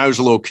 When I was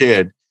a little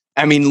kid,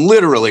 I mean,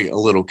 literally a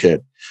little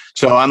kid.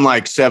 So I'm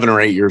like 7 or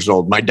 8 years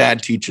old. My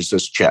dad teaches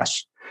us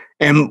chess.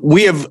 And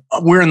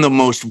we're in the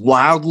most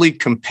wildly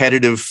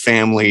competitive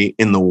family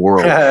in the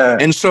world.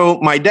 And so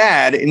my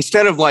dad,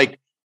 instead of like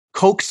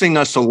coaxing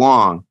us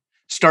along,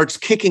 starts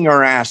kicking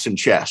our ass in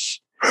chess.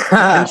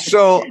 And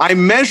so I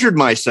measured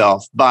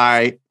myself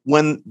by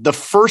when the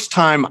first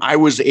time I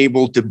was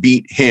able to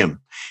beat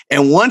him.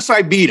 And once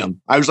I beat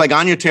him, I was like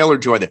Anya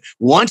Taylor-Joy there.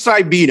 Once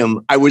I beat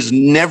him, I was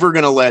never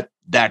going to let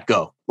that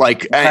go.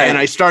 And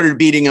I started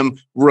beating him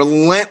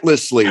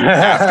relentlessly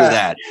after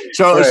that.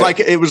 So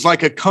it was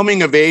like a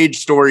coming of age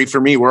story for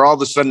me, where all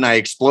of a sudden I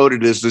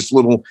exploded as this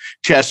little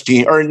chess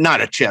genius, or not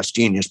a chess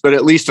genius, but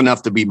at least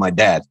enough to beat my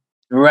dad.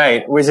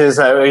 Right, which is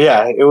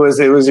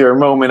it was your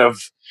moment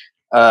of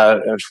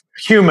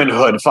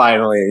humanhood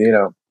finally.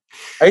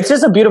 It's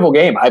just a beautiful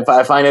game.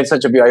 I find it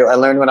such a beautiful. I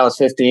learned when I was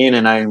 15,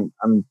 and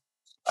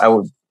I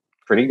was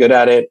pretty good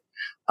at it.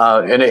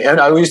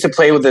 And I used to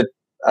play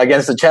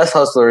against the chess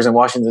hustlers in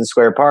Washington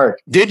Square Park.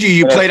 Did you?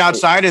 You played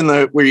outside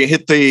where you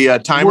hit the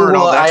timer and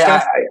all that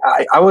stuff?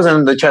 I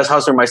wasn't the chess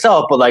hustler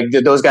myself, but like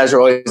those guys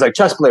are always like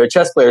chess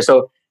player.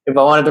 So if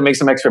I wanted to make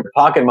some extra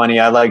pocket money,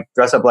 I like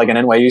dress up like an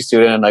NYU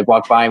student and like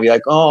walk by and be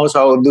like, oh,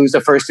 so I would lose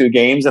the first 2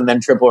 games and then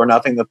triple or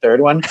nothing the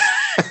third one.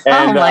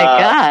 And, oh my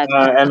God.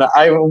 And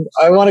I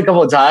won a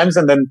couple of times.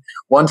 And then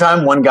one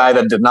time, one guy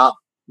that did not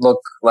look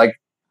like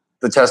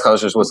the chess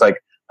hustlers was like,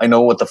 I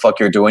know what the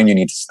fuck you're doing. You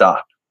need to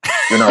stop.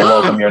 You're not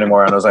welcome here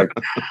anymore. And I was like,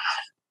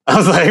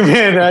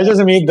 man, I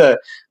just meet the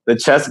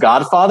chess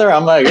godfather.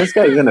 I'm like, this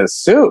guy's in a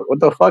suit. What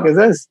the fuck is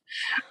this?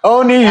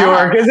 Oh, New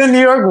York. Isn't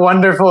New York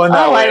wonderful in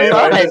that way? I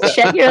love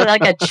it. You're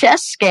like a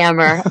chess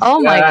scammer.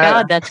 Oh my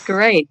God, that's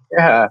great.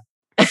 Yeah.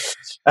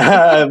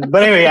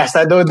 But anyway, yes,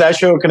 that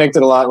show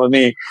connected a lot with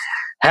me.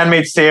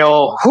 Handmaid's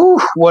Tale,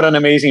 what an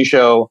amazing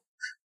show.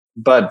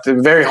 But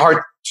very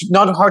hard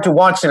not hard to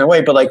watch in a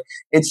way, but like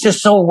it's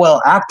just so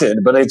well acted.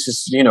 But it's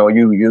just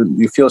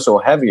you feel so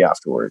heavy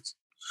afterwards.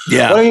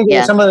 Yeah. What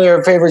are some of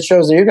your favorite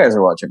shows that you guys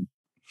are watching?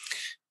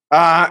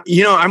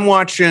 I'm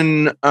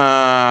watching. What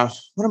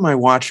am I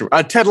watching?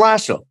 Ted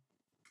Lasso.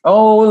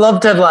 Oh,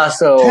 love Ted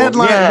Lasso. Ted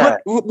Lasso. Yeah.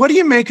 What do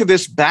you make of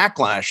this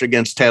backlash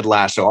against Ted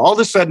Lasso? All of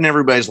a sudden,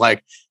 everybody's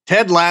like,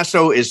 Ted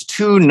Lasso is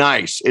too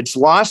nice. It's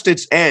lost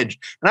its edge.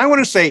 And I want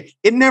to say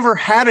it never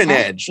had an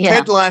edge. Yeah.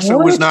 Ted Lasso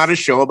was not a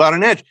show about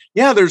an edge.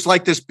 Yeah, there's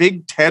like this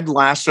big Ted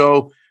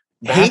Lasso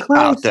hate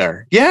out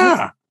there.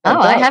 Yeah. Oh,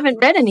 I haven't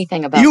read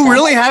anything about you that.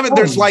 Really haven't?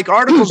 There's like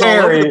articles all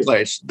over the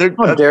place.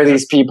 How dare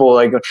these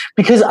people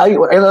because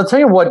I'll tell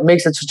you what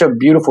makes it such a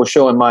beautiful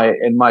show in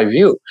my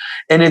view.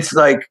 And it's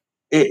like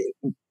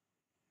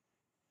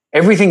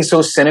everything's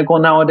so cynical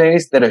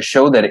nowadays that a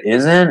show that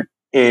isn't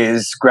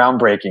is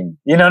groundbreaking.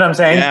 You know what I'm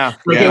saying? Yeah.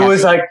 It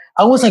was like,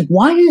 I was like,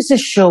 why is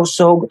this show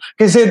so,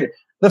 because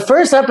the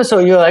first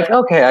episode, you're like,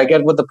 okay, I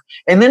get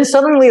and then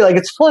suddenly like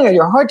it's pulling at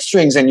your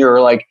heartstrings and you're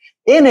like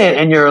in it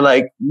and you're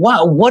like,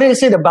 wow, what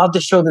is it about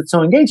the show that's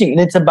so engaging? And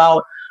it's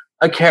about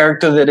a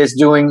character that is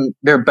doing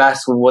their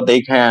best with what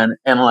they can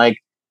and like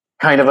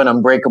kind of an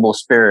unbreakable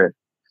spirit.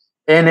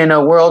 And in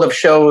a world of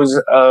shows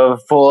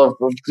full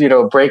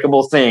of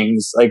breakable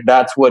things, like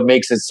that's what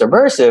makes it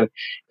subversive.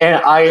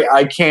 And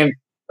I can't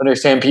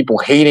understand people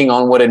hating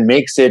on what it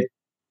makes it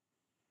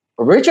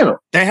original.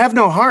 They have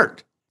no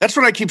heart. That's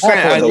what I keep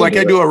saying. I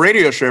do a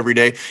radio show every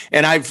day,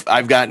 and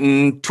I've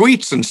gotten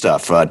tweets and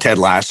stuff. Ted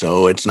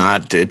Lasso, it's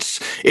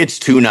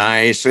too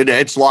nice.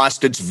 It's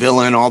lost its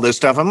villain. All this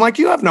stuff. I'm like,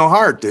 you have no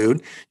heart,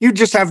 dude. You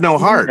just have no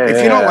heart. Yeah,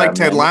 if you don't like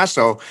Ted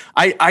Lasso,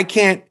 I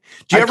can't.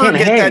 Do you ever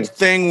get that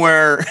thing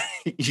where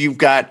you've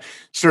got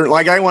certain?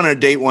 Like I went on a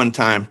date one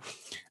time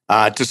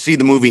to see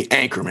the movie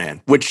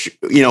Anchorman, which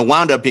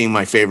wound up being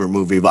my favorite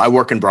movie. But I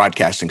work in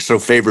broadcasting, so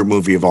favorite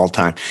movie of all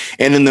time.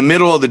 And in the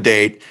middle of the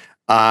date,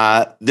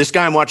 this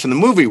guy I'm watching the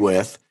movie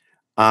with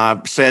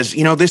says,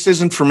 this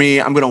isn't for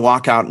me. I'm going to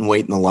walk out and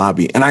wait in the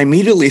lobby. And I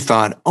immediately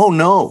thought, oh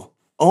no.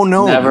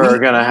 Never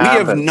gonna happen. We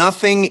have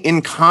nothing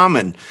in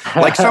common.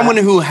 Like someone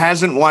who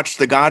hasn't watched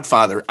The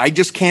Godfather, I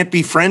just can't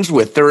be friends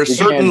with. There are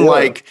certain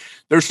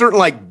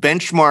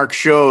benchmark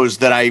shows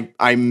that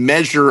I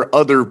measure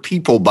other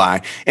people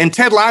by. And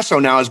Ted Lasso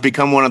now has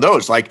become one of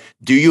those. Like,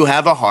 do you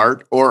have a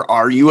heart or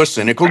are you a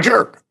cynical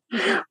jerk?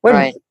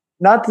 Right.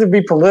 Not to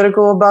be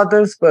political about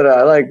this, but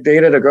I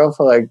dated a girl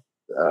for I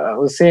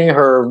was seeing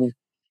her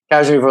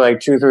casually for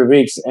 2-3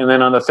 weeks. And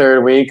then on the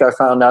third week, I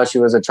found out she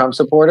was a Trump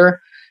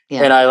supporter.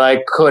 Yeah. And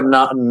I could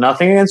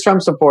nothing against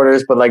Trump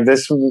supporters, but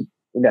this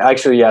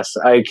actually, yes,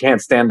 I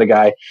can't stand the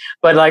guy.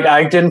 But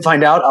I didn't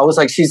find out. I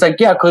was she's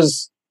yeah,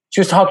 because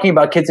she was talking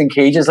about kids in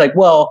cages.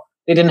 Well,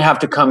 they didn't have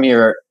to come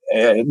here.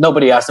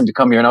 Nobody asked them to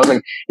come here. And I was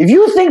like, if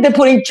you think that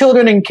putting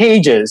children in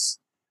cages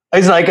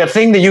is a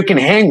thing that you can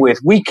hang with,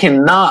 we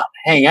cannot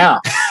hang out.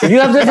 If you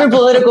have different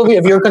political view,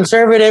 if you're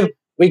conservative,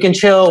 we can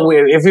chill.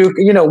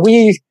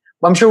 If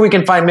I'm sure we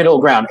can find middle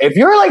ground. If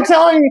you're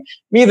telling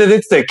me that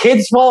it's the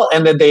kids' fault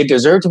and that they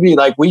deserve to be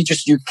you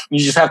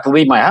just have to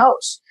leave my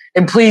house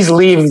and please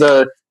leave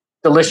the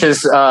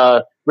delicious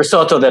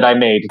risotto that I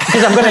made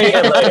because I'm going to eat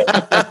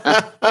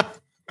it later.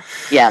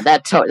 Yeah,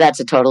 that's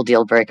a total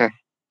deal breaker.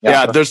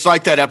 Yeah, there's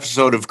that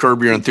episode of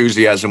Curb Your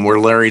Enthusiasm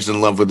where Larry's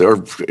in love with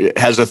or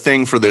has a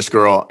thing for this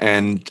girl,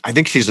 and I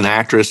think she's an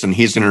actress, and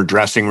he's in her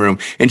dressing room,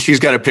 and she's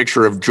got a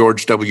picture of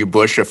George W.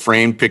 Bush, a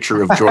framed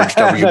picture of George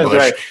W. Bush.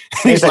 Right.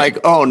 And he's like,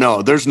 "Oh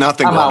no, there's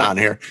nothing going on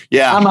here."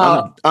 Yeah, I'm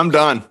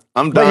done.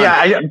 I'm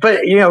done. But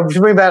to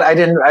bring that, I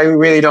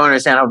really don't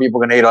understand how people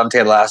can hate on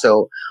Ted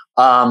Lasso.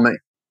 For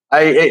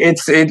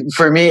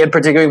me,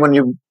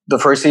 particularly the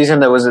first season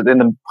that was in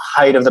the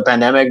height of the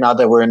pandemic, not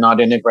that we're not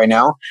in it right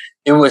now,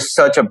 it was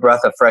such a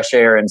breath of fresh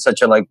air and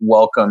such a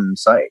welcome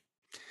sight.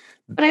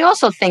 But I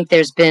also think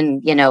there's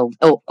been,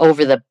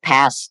 over the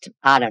past,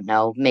 I don't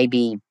know,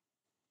 maybe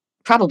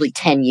probably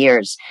 10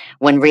 years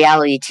when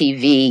reality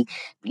TV,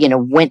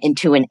 went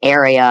into an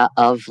area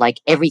of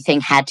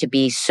everything had to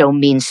be so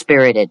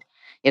mean-spirited.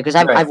 Because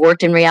I've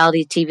worked in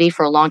reality TV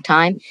for a long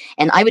time,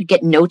 and I would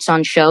get notes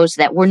on shows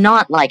that were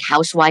not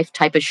housewife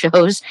type of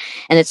shows.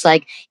 And it's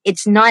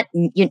not,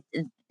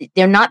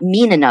 they're not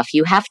mean enough.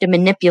 You have to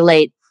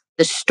manipulate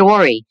the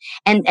story.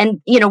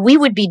 And we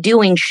would be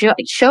doing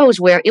shows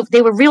where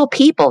they were real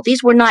people.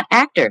 These were not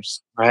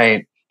actors.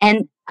 Right.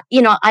 And,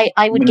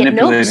 I would get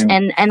notes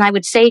and I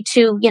would say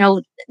to,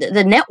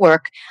 the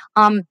network,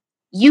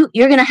 you're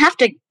going to have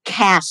to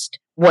cast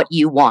what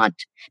you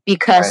want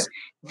because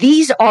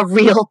these are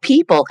real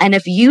people. And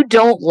if you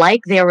don't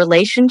like their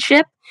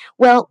relationship,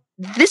 well,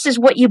 this is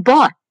what you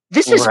bought.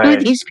 This is who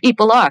these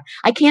people are.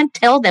 I can't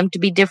tell them to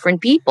be different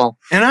people.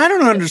 And I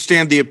don't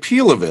understand the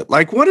appeal of it.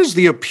 What is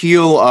the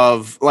appeal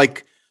of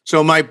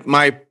so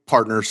my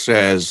partner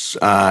says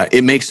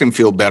it makes him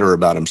feel better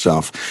about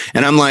himself.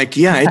 And I'm like,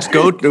 yeah, it's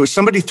go.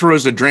 Somebody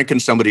throws a drink in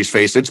somebody's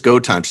face. It's go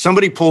time.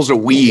 Somebody pulls a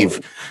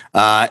weave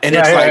and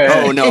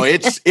oh no,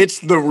 it's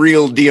the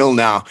real deal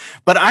now.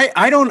 But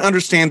I don't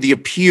understand the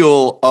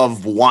appeal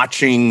of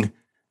watching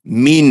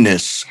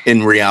meanness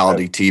in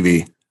reality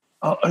TV.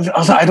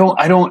 Also,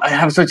 I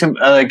have such a,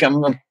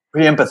 I'm a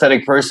pretty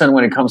empathetic person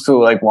when it comes to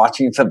like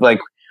watching stuff, like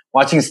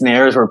watching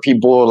scenarios where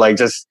people like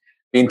just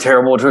being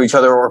terrible to each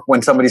other, or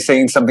when somebody's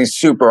saying something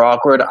super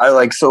awkward. I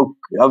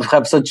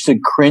have such a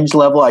cringe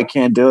level. I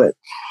can't do it.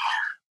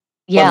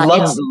 Yeah.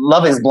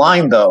 Love is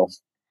Blind though.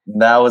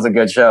 That was a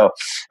good show.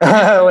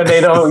 When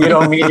you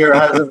don't meet your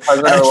husband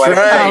or wife.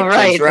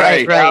 Right.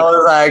 It's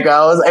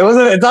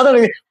not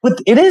that, but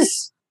it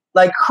is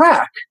like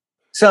crack.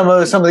 Some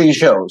of these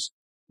shows,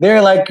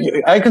 they're like,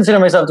 I consider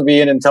myself to be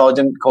an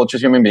intelligent,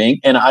 cultured human being,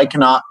 and I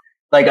cannot.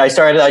 Like, I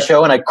started that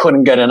show and I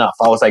couldn't get enough.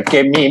 I was like,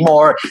 give me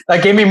more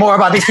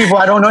about these people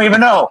I don't even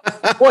know.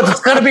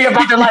 What's going to be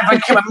about their life?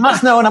 I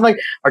must know. And I'm like,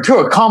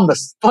 Arturo, calm the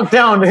fuck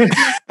down, dude.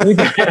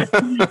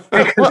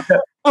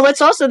 Well,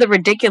 it's also the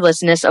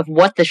ridiculousness of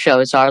what the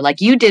shows are. Like,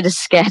 you did a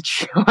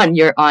sketch on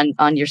your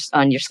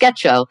sketch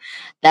show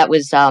that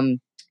was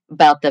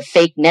about the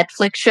fake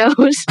Netflix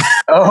shows.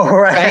 Oh,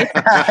 right.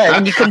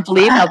 And you couldn't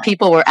believe how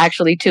people were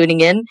actually tuning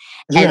in,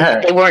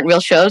 and they weren't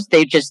real shows.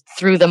 They just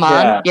threw them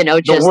on,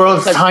 just the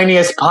world's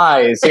tiniest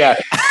pies. Yeah.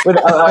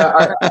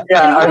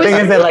 Our thing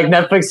is that like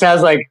Netflix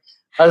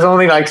has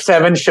only like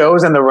 7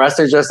 shows, and the rest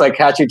are just like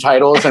catchy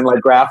titles and like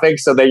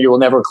graphics, so that you will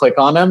never click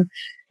on them.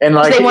 And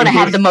like they want to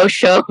have the most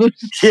shows.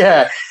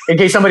 Yeah. In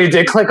case somebody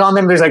did click on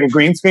them, there's like a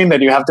green screen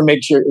that you have to make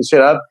shit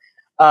up.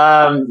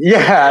 I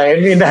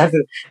mean that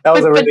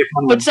was a really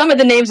fun one. But some of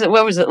the names,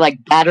 what was it,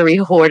 like battery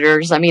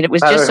hoarders? I mean, it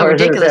was just so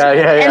ridiculous.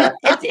 Yeah.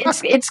 And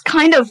it's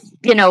kind of,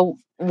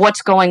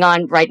 what's going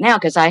on right now,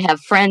 because I have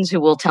friends who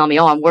will tell me,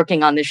 oh, I'm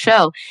working on this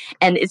show,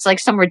 and it's like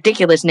some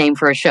ridiculous name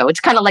for a show. It's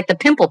kind of like the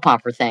Pimple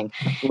Popper thing.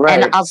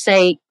 Right. And I'll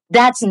say,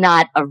 that's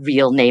not a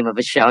real name of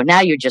a show.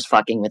 Now you're just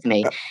fucking with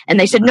me. And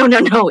they said, no,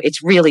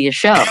 it's really a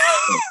show.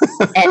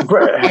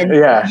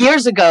 and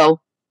years ago,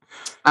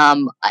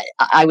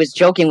 I was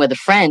joking with a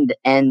friend,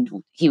 and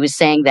he was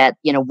saying that,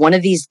 one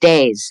of these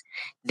days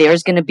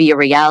there's going to be a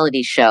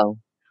reality show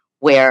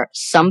where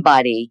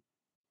somebody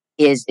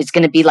it's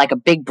going to be like a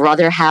Big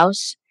Brother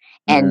house,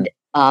 and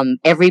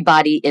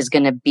everybody is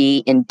going to be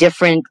in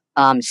different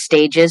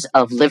stages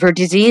of liver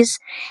disease,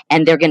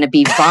 and they're going to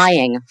be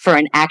vying for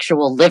an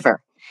actual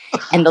liver.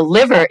 And the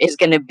liver is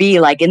going to be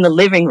like in the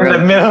living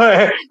room,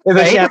 in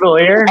the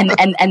chandelier,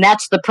 and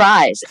that's the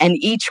prize. And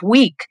each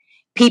week,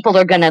 people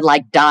are going to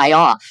like die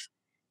off,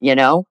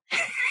 until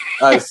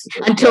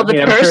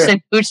the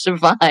person who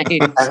survives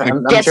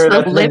gets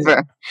the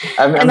liver.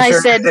 I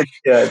said,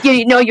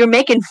 you're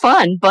making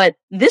fun, but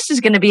this is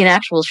going to be an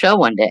actual show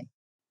one day.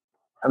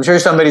 I'm sure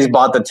somebody's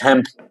bought the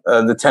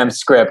temp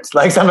script.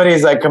 Like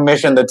somebody's like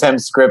commissioned the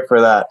temp script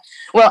for that.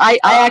 Well, I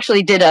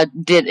actually did a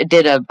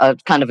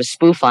kind of a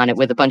spoof on it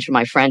with a bunch of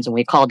my friends, and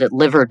we called it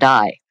Live or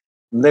Die.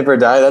 Live or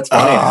Die. That's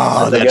funny.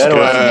 Oh, that's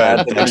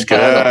good. That's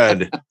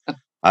good.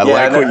 I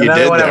like what you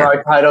did one there. Of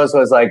our titles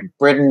was like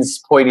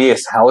Britain's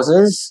Pointiest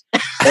Houses.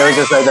 It was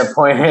just like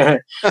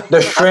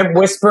the Shrimp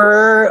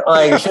Whisperer,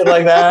 like shit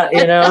like that,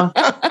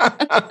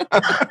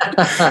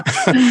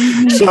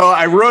 So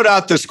I wrote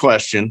out this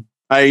question.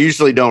 I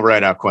usually don't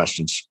write out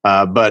questions,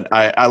 but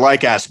I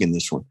like asking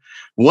this one.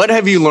 What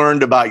have you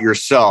learned about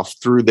yourself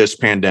through this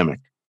pandemic?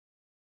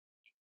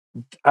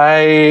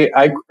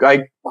 I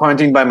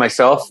quarantined by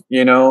myself.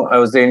 I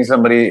was dating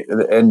somebody,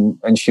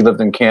 and she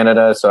lived in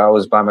Canada, so I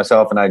was by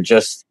myself, and I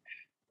just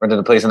rented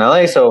a place in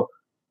LA. So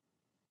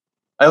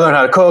I learned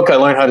how to cook. I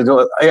learned how to do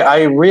it.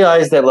 I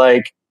realized that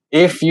like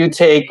if you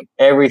take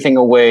everything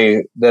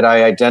away that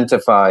I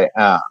identify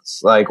as,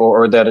 like,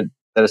 or that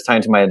is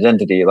tied to my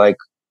identity, like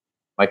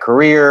my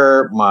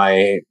career,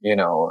 my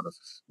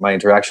my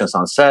interactions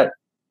on set,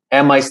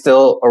 am I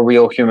still a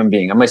real human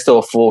being? Am I still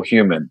a full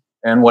human?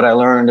 And what I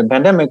learned in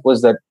pandemic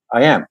was that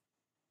I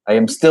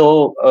am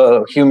still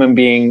a human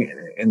being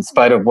in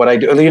spite of what I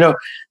do.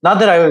 Not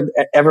that I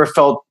ever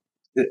felt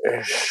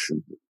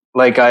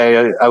like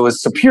I was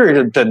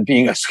superior to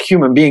being a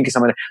human being because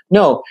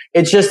no,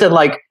 it's just that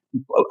like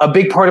a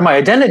big part of my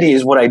identity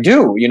is what I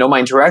do. My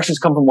interactions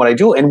come from what I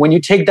do. And when you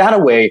take that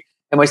away,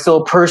 am I still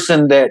a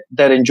person that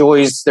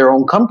enjoys their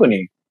own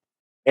company?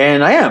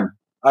 And I am.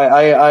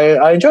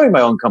 I enjoy my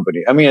own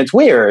company. I mean, it's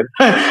weird.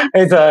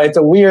 It's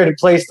a weird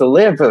place to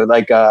live,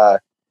 like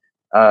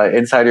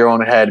inside your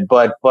own head.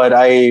 But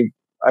I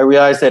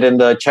realized that in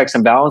the checks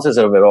and balances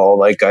of it all,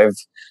 like I've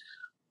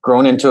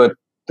grown into a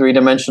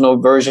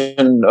 3-dimensional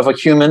version of a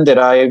human that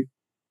I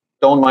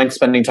don't mind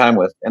spending time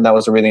with, and that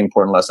was a really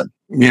important lesson.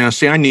 Yeah.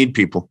 See, I need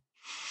people.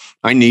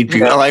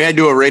 Yeah. Like I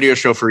do a radio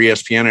show for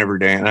ESPN every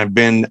day, and I've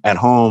been at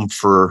home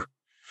for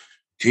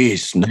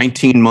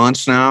 19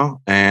 months now,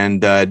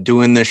 and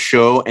doing this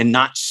show and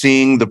not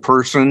seeing the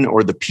person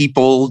or the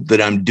people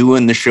that I'm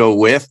doing the show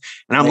with.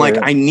 And I'm like,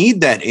 I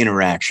need that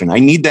interaction. I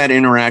need that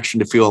interaction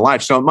to feel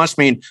alive. So it must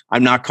mean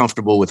I'm not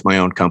comfortable with my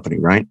own company,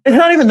 right? It's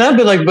not even that,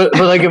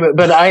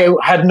 but I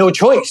had no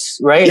choice,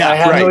 right? Yeah, I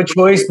had no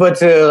choice but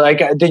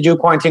to did you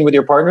quarantine with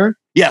your partner?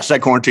 Yes, I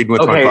quarantined with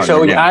my Okay, partner.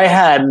 so yeah. I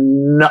had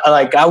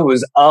I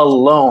was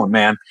alone,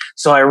 man.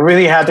 So I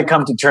really had to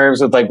come to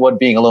terms with like what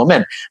being alone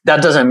meant.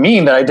 That doesn't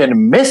mean that I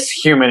didn't miss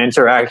human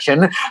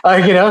interaction,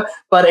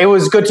 but it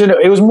was good to know.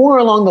 It was more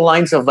along the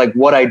lines of like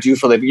what I do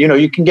for a living.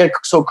 You can get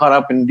so caught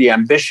up in the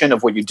ambition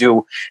of what you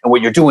do and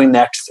what you're doing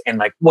next and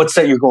like what's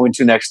that you're going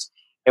to next.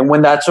 And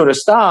when that sort of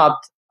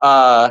stopped,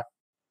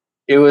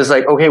 it was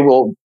like, okay,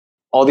 well,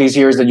 all these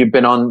years that you've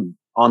been on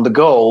the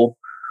go,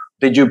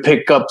 did you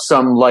pick up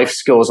some life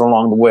skills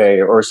along the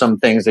way or some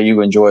things that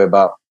you enjoy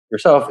about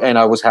yourself? And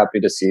I was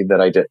happy to see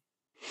that I did.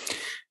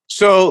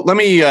 So let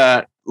me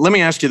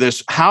ask you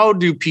this. How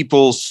do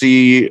people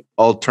see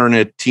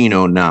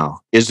Alternatino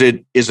now? Is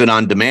it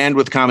on demand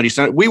with Comedy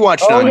Central? We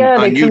watched it on YouTube.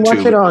 They can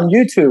watch it on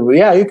YouTube.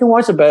 Yeah, you can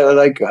watch it. But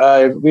like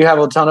we have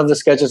a ton of the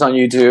sketches on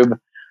YouTube.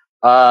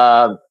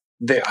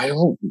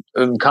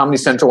 Comedy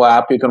Central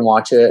app, you can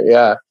watch it.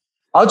 Yeah.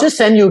 I'll just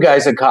send you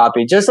guys a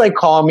copy. Just like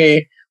call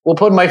me. We'll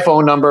put my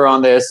phone number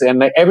on this,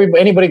 and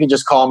anybody can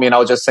just call me, and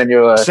I'll just send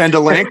you send a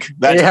link.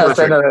 That's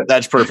perfect.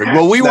 That's perfect.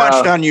 Well, we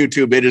watched on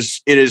YouTube.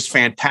 It is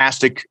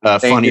fantastic,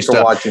 funny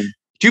stuff. Watching.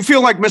 Do you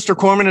feel like Mr.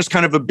 Corman is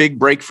kind of a big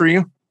break for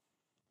you?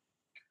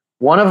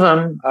 One of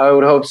them, I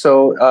would hope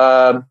so.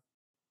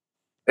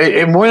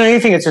 More than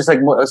anything, it's just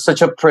like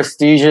such a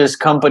prestigious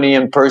company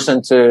and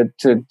person to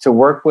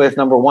work with.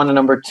 Number one, and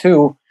number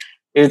two,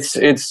 it's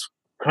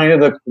kind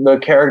of the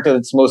character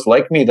that's most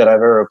like me that I've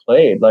ever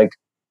played. Like.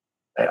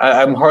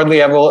 I'm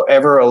hardly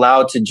ever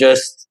allowed to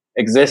just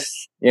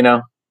exist,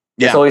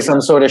 There's always some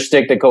sort of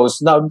shtick that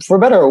goes, no, for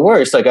better or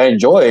worse. Like I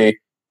enjoy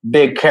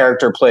big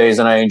character plays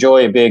and I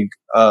enjoy big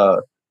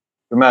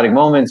dramatic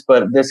moments,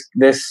 but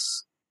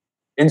this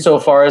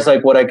insofar as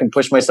like what I can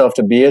push myself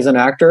to be as an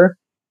actor,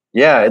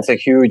 yeah, it's a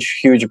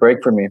huge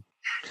break for me.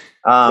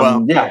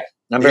 I'm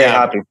very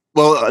happy.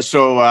 Well,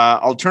 so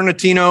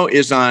Alternatino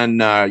is on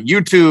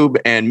YouTube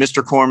and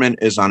Mr. Corman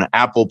is on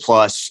Apple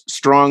Plus.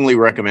 Strongly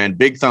recommend.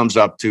 Big thumbs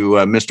up to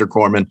Mr.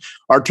 Corman.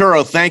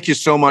 Arturo, thank you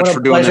so much for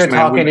doing this, man.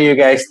 Pleasure talking to you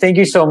guys. Thank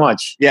you so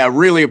much. Yeah,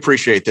 really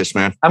appreciate this,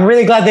 man. I'm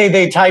really glad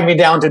they tied me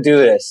down to do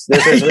this.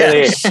 This is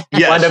really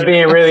wound up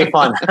being really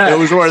fun. It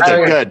was worth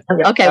it. Good.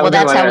 Okay, well,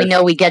 that's how we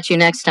know we get you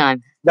next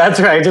time. That's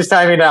right. Just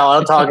tie me down.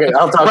 I'll talk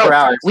for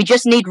hours. We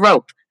just need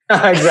rope.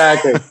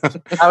 Exactly.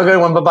 Have a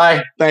good one.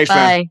 Bye-bye. Thanks, Bye.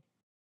 man.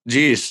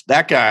 Jeez,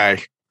 that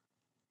guy,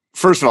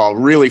 first of all,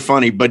 really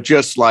funny, but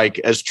just like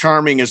as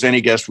charming as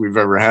any guest we've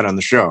ever had on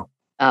the show.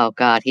 Oh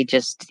God, he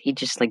just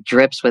like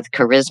drips with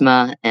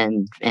charisma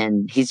and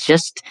he's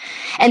just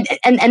and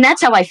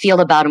that's how I feel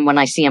about him when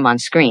I see him on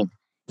screen.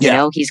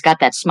 Yeah. He's got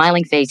that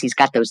smiling face, he's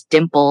got those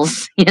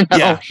dimples,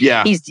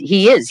 Yeah.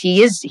 He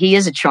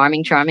is a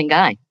charming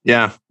guy.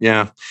 Yeah.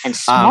 And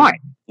smart.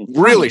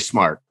 Really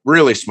smart.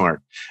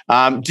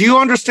 Do you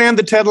understand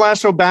the Ted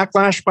Lasso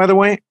backlash, by the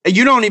way?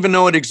 You don't even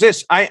know it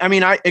exists. I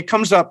mean, it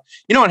comes up,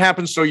 what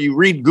happens? So you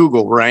read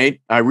Google, right?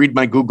 I read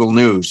my Google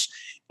News.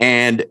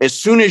 And as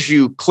soon as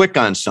you click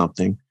on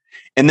something,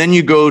 and then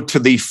you go to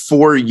the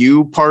For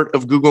You part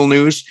of Google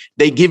News,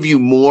 they give you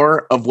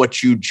more of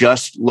what you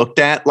just looked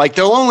at. Like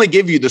they'll only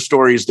give you the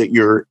stories that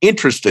you're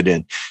interested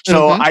in.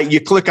 So you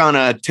click on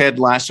a Ted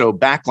Lasso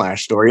backlash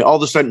story, all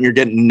of a sudden you're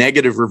getting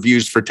negative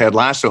reviews for Ted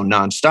Lasso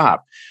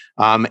nonstop.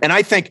 And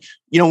I think,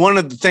 one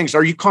of the things,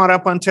 are you caught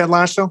up on Ted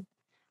Lasso?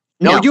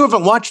 No, you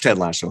haven't watched Ted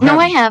Lasso. No,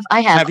 I have.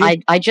 Have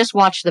I just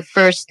watched the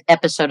first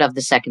episode of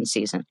the second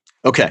season.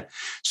 Okay.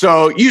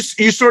 So you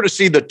sort of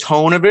see the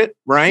tone of it,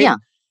 right? Yeah.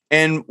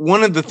 And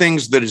one of the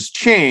things that has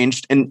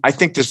changed, and I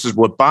think this is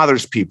what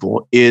bothers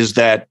people, is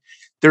that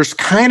there's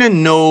kind of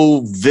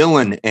no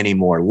villain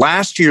anymore.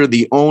 Last year,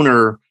 the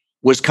owner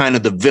was kind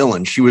of the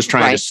villain. She was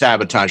trying to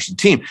sabotage the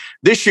team.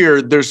 This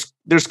year, there's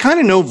kind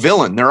of no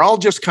villain. They're all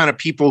just kind of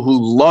people who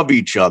love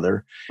each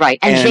other. Right.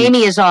 And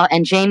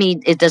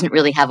Jamie, it doesn't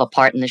really have a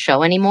part in the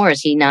show anymore.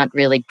 Is he not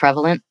really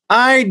prevalent?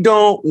 I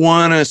don't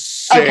want to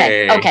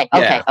say. Okay.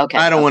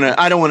 I don't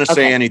want to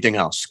say anything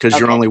else because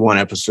you're only one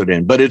episode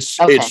in. But it's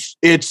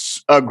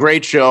a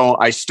great show.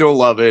 I still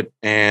love it.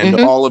 And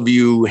all of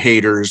you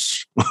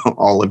haters,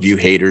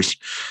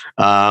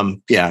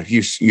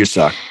 you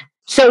suck.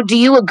 So do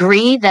you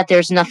agree that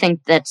there's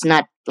nothing that's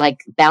not like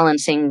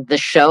balancing the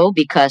show?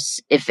 Because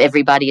if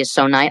everybody is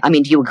so nice,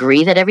 do you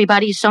agree that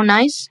everybody is so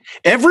nice?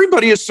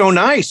 Everybody is so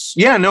nice.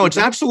 Yeah, no, it's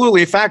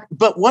absolutely a fact.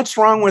 But what's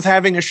wrong with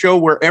having a show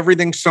where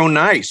everything's so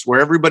nice, where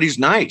everybody's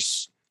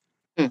nice?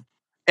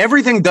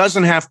 Everything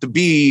doesn't have to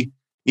be,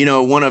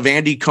 one of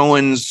Andy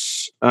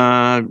Cohen's,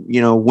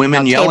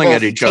 women yelling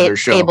at each other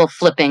show. Table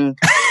flipping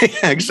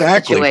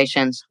exactly.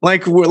 situations.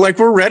 Like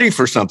we're ready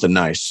for something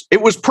nice.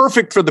 It was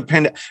perfect for the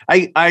pandemic.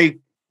 I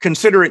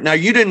consider it. Now,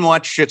 you didn't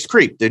watch Schitt's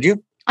Creek, did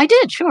you? I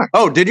did, sure.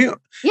 Oh, did you?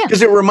 Yeah.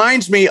 Because it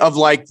reminds me of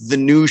like the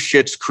new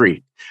Schitt's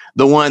Creek,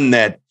 the one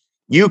that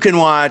you can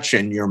watch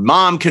and your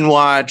mom can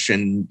watch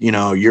and,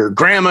 your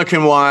grandma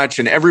can watch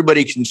and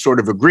everybody can sort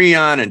of agree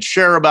on and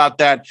share about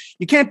that.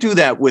 You can't do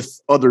that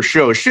with other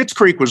shows. Schitt's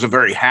Creek was a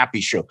very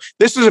happy show.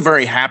 This is a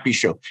very happy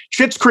show.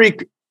 Schitt's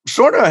Creek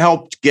sort of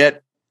helped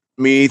get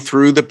me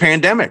through the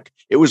pandemic.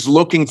 It was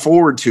looking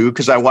forward to,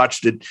 because I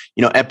watched it,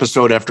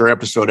 episode after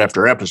episode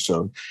after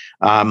episode.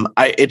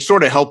 It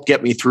sort of helped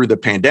get me through the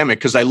pandemic,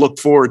 because I looked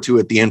forward to,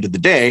 at the end of the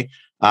day,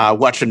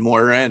 watching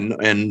Moira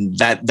and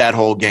that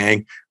whole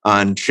gang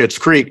on Schitt's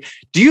Creek.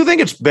 Do you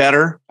think it's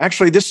better?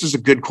 Actually, this is a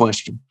good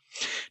question.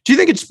 Do you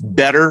think it's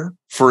better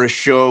for a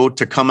show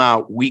to come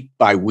out week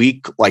by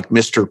week, like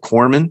Mr.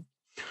 Corman,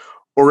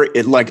 or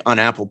like on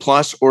Apple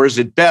Plus, or is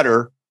it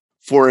better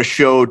for a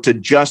show to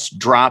just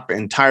drop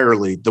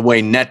entirely the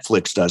way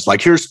Netflix does?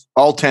 Like, here's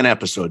all 10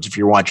 episodes if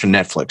you're watching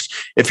Netflix.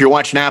 If you're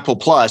watching Apple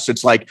Plus,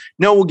 it's like,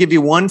 no, we'll give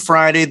you one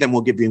Friday, then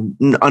we'll give you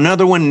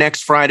another one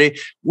next Friday.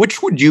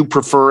 Which would you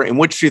prefer, and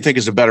which do you think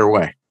is a better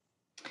way?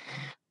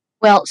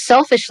 Well,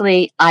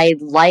 selfishly, I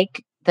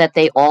like that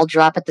they all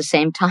drop at the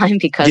same time,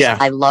 because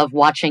I love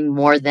watching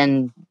more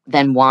than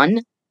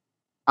one.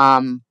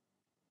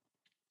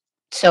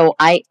 So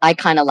I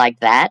kind of like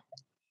that.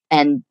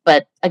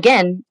 But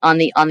again, on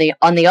the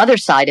other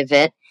side of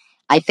it,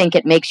 I think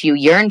it makes you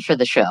yearn for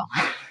the show.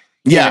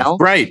 Yeah,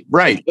 right.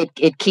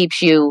 It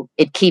keeps you.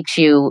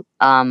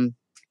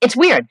 It's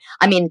weird.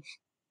 I mean,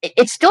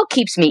 it still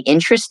keeps me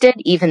interested,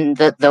 even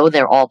though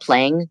they're all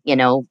playing.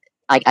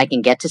 I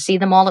can get to see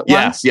them all at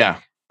once.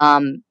 Yeah.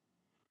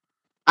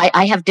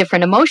 I have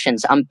different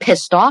emotions. I'm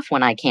pissed off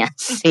when I can't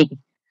see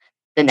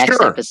the next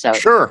episode.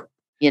 Sure.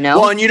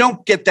 Well, and you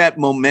don't get that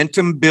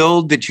momentum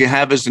build that you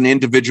have as an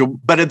individual.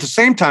 But at the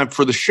same time,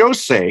 for the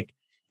show's sake,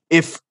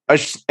 if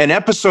an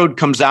episode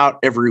comes out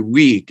every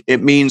week,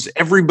 it means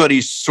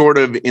everybody's sort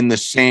of in the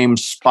same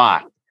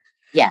spot.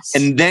 Yes.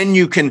 And then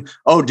you can,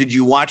 did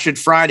you watch it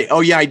Friday?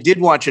 Oh, yeah, I did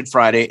watch it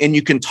Friday. And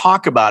you can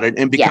talk about it,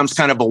 and it becomes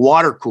kind of a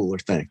water cooler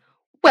thing.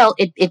 Well,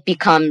 it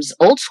becomes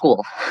old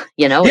school.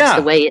 It's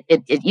the way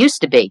it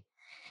used to be.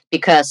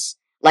 Because,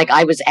 like,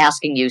 I was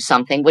asking you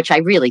something, which I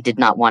really did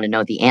not want to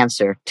know the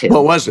answer to.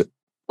 What was it?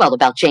 Well,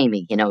 about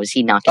Jamie. Is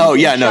he not? Oh,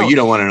 yeah, no, you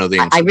don't want to know the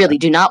answer. I really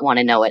do not want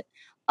to know it.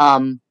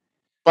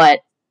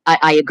 But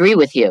I agree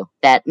with you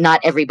that not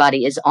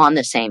everybody is on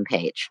the same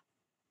page.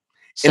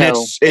 So, and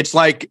it's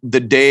like the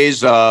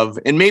days of,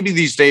 and maybe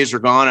these days are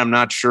gone, I'm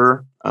not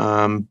sure.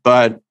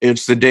 But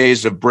it's the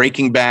days of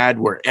Breaking Bad,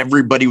 where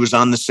everybody was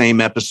on the same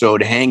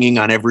episode, hanging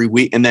on every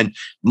week. And then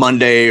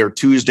Monday or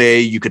Tuesday,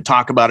 you could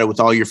talk about it with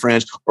all your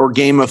friends. Or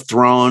Game of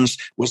Thrones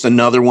was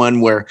another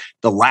one, where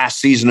the last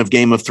season of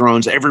Game of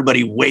Thrones,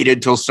 everybody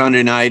waited till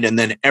Sunday night, and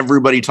then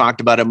everybody talked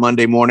about it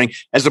Monday morning,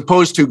 as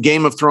opposed to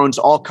Game of Thrones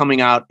all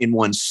coming out in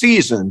one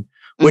season,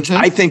 which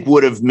I think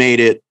would have made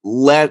it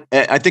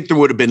I think there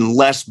would have been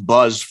less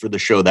buzz for the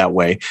show that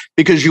way,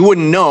 because you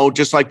wouldn't know,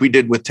 just like we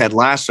did with Ted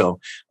Lasso.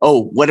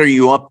 Oh, what are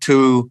you up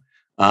to?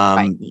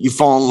 You've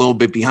fallen a little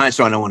bit behind,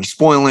 so I don't want to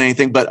spoil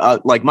anything.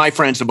 But like, my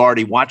friends have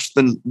already watched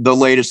the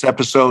latest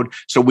episode,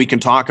 so we can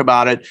talk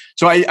about it.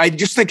 So I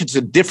just think it's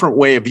a different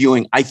way of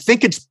viewing. I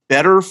think it's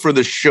better for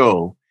the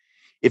show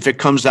if it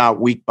comes out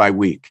week by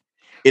week.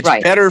 It's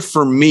better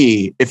for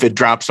me if it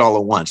drops all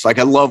at once. Like,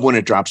 I love when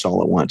it drops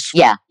all at once.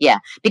 Yeah.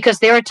 Because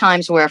there are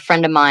times where a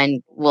friend of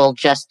mine will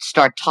just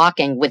start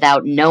talking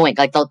without knowing.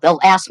 Like, they'll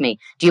ask me,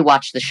 do you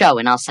watch the show?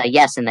 And I'll say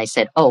yes. And they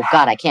said, oh,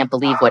 God, I can't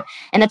believe what.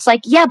 And it's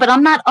like, yeah, but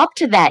I'm not up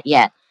to that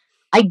yet.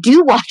 I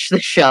do watch the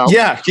show.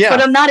 Yeah.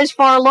 But I'm not as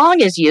far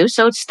along as you.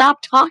 So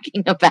stop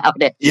talking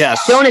about it.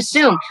 Yes. Don't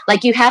assume.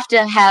 Like, you have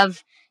to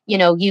have,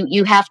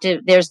 you have to,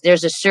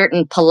 there's a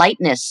certain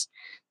politeness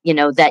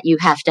that you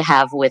have to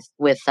have with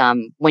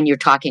when you're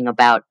talking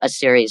about a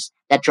series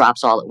that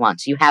drops all at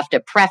once. You have to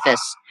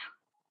preface,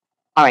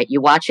 all right, you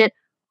watch it,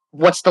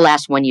 what's the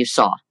last one you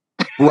saw?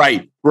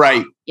 Right.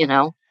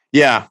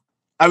 Yeah.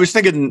 I was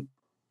thinking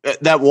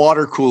that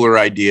water cooler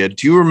idea.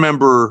 Do you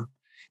remember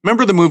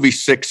the movie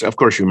Six? Of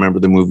course you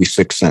remember the movie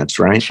Sixth Sense,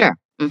 right? Sure.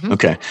 Mm-hmm.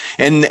 Okay.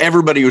 And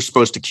everybody was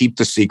supposed to keep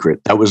the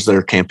secret. That was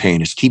their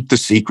campaign, is keep the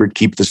secret,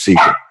 keep the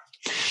secret.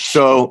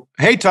 So,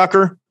 hey,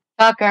 Tucker.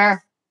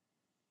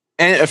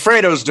 And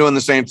Fredo's doing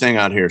the same thing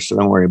out here, so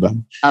don't worry about it.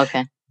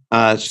 Okay.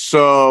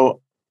 So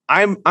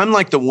I'm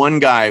like the one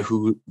guy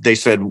who they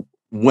said,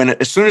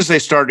 as soon as they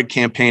started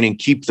campaigning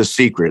Keep the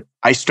Secret,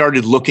 I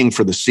started looking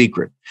for the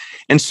secret.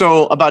 And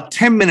so about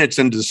 10 minutes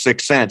into The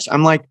Sixth Sense,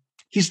 I'm like,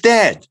 he's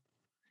dead.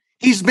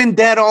 He's been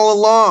dead all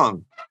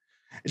along.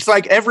 It's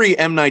like every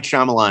M. Night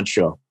Shyamalan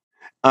show.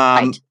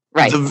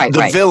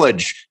 The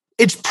Village.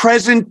 It's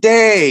present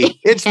day.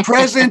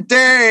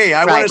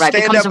 I want to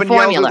stand up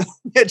and yell.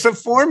 It's a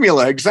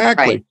formula.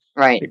 Exactly.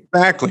 Right.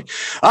 Exactly.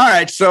 All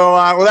right. So,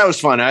 that was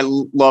fun. I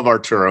love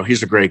Arturo.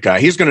 He's a great guy.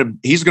 He's going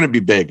to be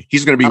big.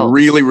 He's going to be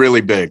really,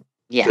 really big.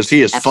 Yeah. Because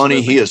he is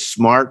funny. He is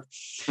smart.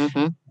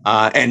 Mm-hmm.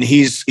 And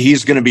he's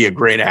going to be a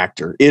great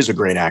actor, is a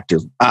great actor.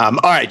 All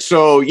right.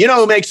 So,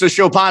 who makes the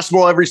show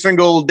possible every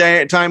single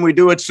time we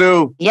do it,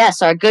 Sue?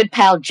 Yes. Our good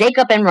pal,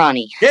 Jacob and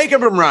Ronnie.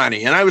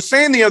 And I was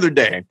saying the other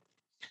day,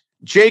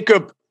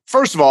 Jacob,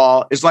 first of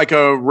all, is like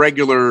a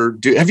regular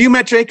dude. Have you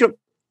met Jacob?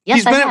 Yes,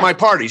 He's been at my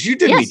parties. You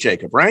did meet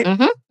Jacob, right?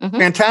 Mm-hmm, mm-hmm.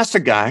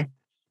 Fantastic guy.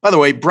 By the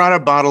way, brought a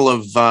bottle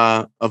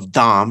of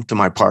Dom to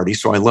my party,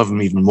 so I love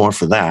him even more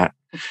for that.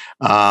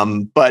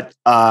 But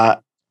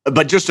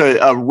but just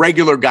a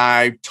regular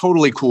guy,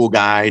 totally cool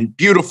guy,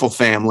 beautiful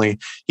family.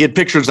 He had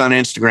pictures on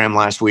Instagram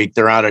last week.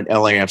 They're out at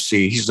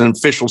LAFC. He's an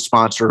official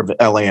sponsor of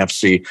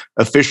LAFC,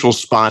 official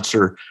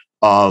sponsor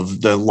of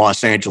the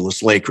Los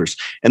Angeles Lakers.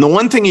 And the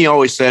one thing he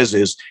always says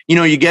is,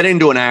 you get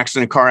into an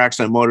accident, car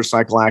accident,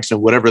 motorcycle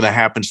accident, whatever that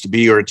happens to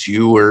be, or it's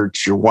you, or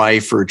it's your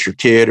wife, or it's your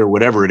kid, or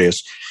whatever it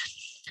is.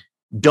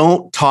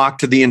 Don't talk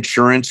to the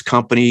insurance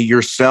company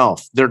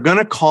yourself. They're going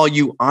to call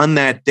you on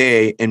that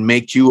day and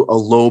make you a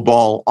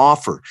lowball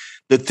offer.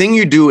 The thing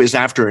you do is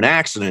after an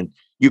accident,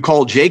 you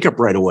call Jacob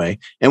right away.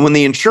 And when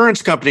the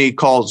insurance company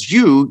calls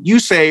you, you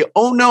say,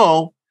 oh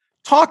no,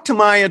 talk to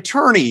my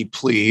attorney,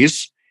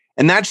 please.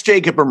 And that's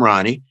Jacob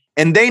Emrani.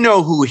 And they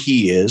know who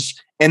he is.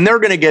 And they're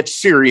going to get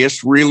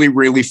serious really,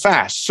 really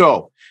fast.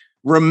 So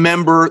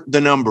remember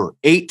the number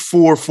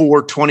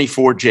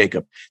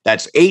 844-24-JACOB.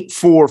 That's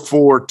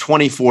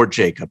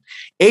 844-24-JACOB.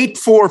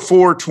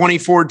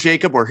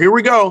 844-24-JACOB. Or here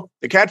we go,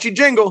 the catchy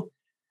jingle.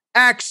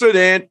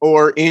 Accident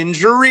or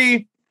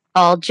injury.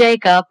 Call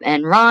Jacob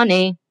and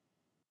Ronnie.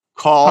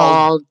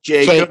 Call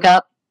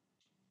Jacob.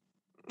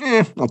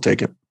 I'll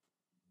take it.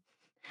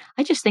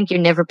 I just think you're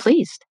never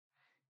pleased.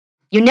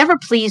 You're never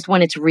pleased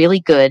when it's really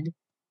good.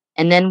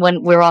 And then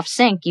when we're off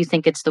sync, you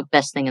think it's the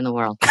best thing in the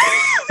world.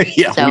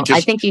 Yeah, so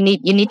I think you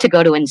need to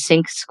go to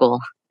NSYNC school.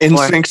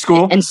 NSYNC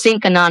school?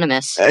 NSYNC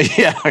Anonymous.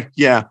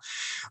 Yeah.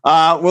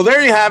 Well,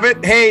 there you have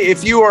it. Hey,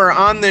 if you are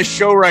on this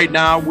show right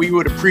now, we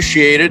would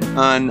appreciate it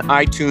on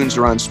iTunes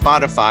or on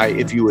Spotify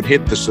if you would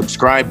hit the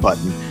subscribe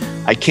button.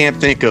 I can't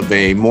think of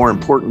a more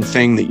important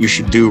thing that you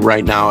should do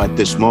right now at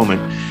this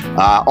moment.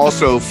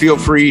 Also, feel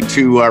free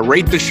to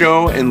rate the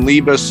show and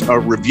leave us a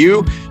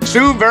review.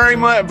 Sue, very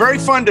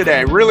fun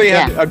today. Really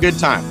had a good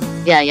time.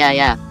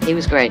 Yeah. He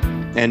was great.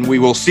 And we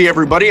will see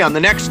everybody on the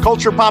next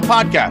Culture Pop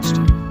podcast.